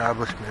the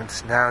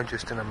establishments, now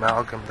just an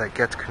amalgam that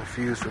gets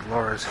confused with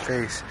Laura's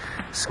face,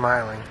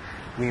 smiling,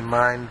 we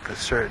mind the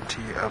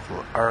certainty of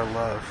our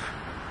love.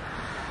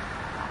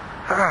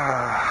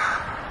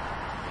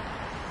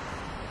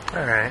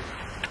 Alright.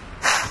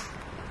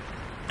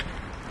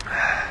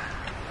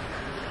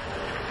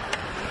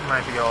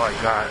 Might be all I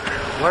got.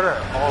 What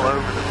a all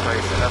over the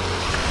place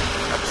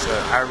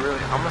episode.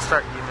 I'm gonna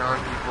start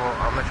emailing people.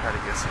 I'm gonna try to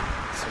get some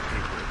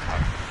people to talk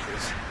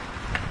because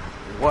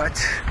what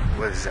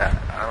was that?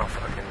 I don't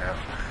fucking know.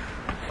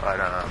 But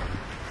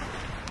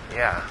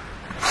yeah.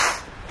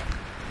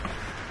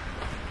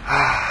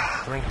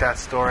 Link that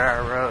story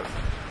I wrote,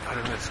 put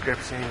it in the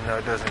description, even though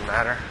it doesn't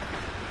matter.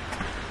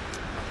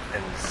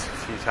 And it's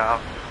futile.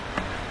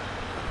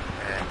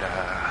 And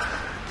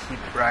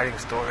keep writing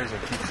stories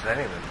and keep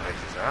sending them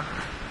places, huh?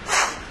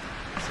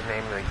 It's the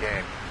name of the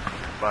game.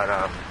 But,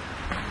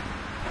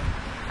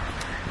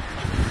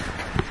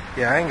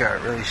 yeah, I ain't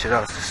got really shit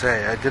else to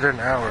say. I did an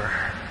hour.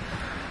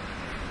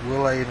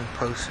 Will I even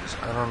post this?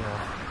 I don't know.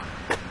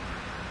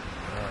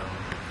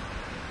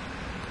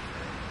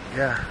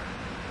 Yeah.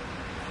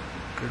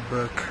 Good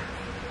book.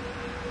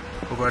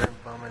 Hope I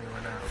didn't bum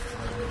anyone out.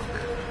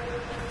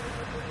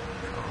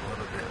 A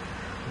little bit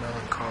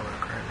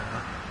melancholic right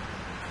now.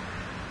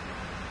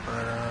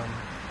 But,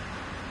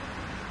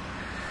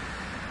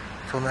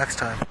 until next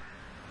time.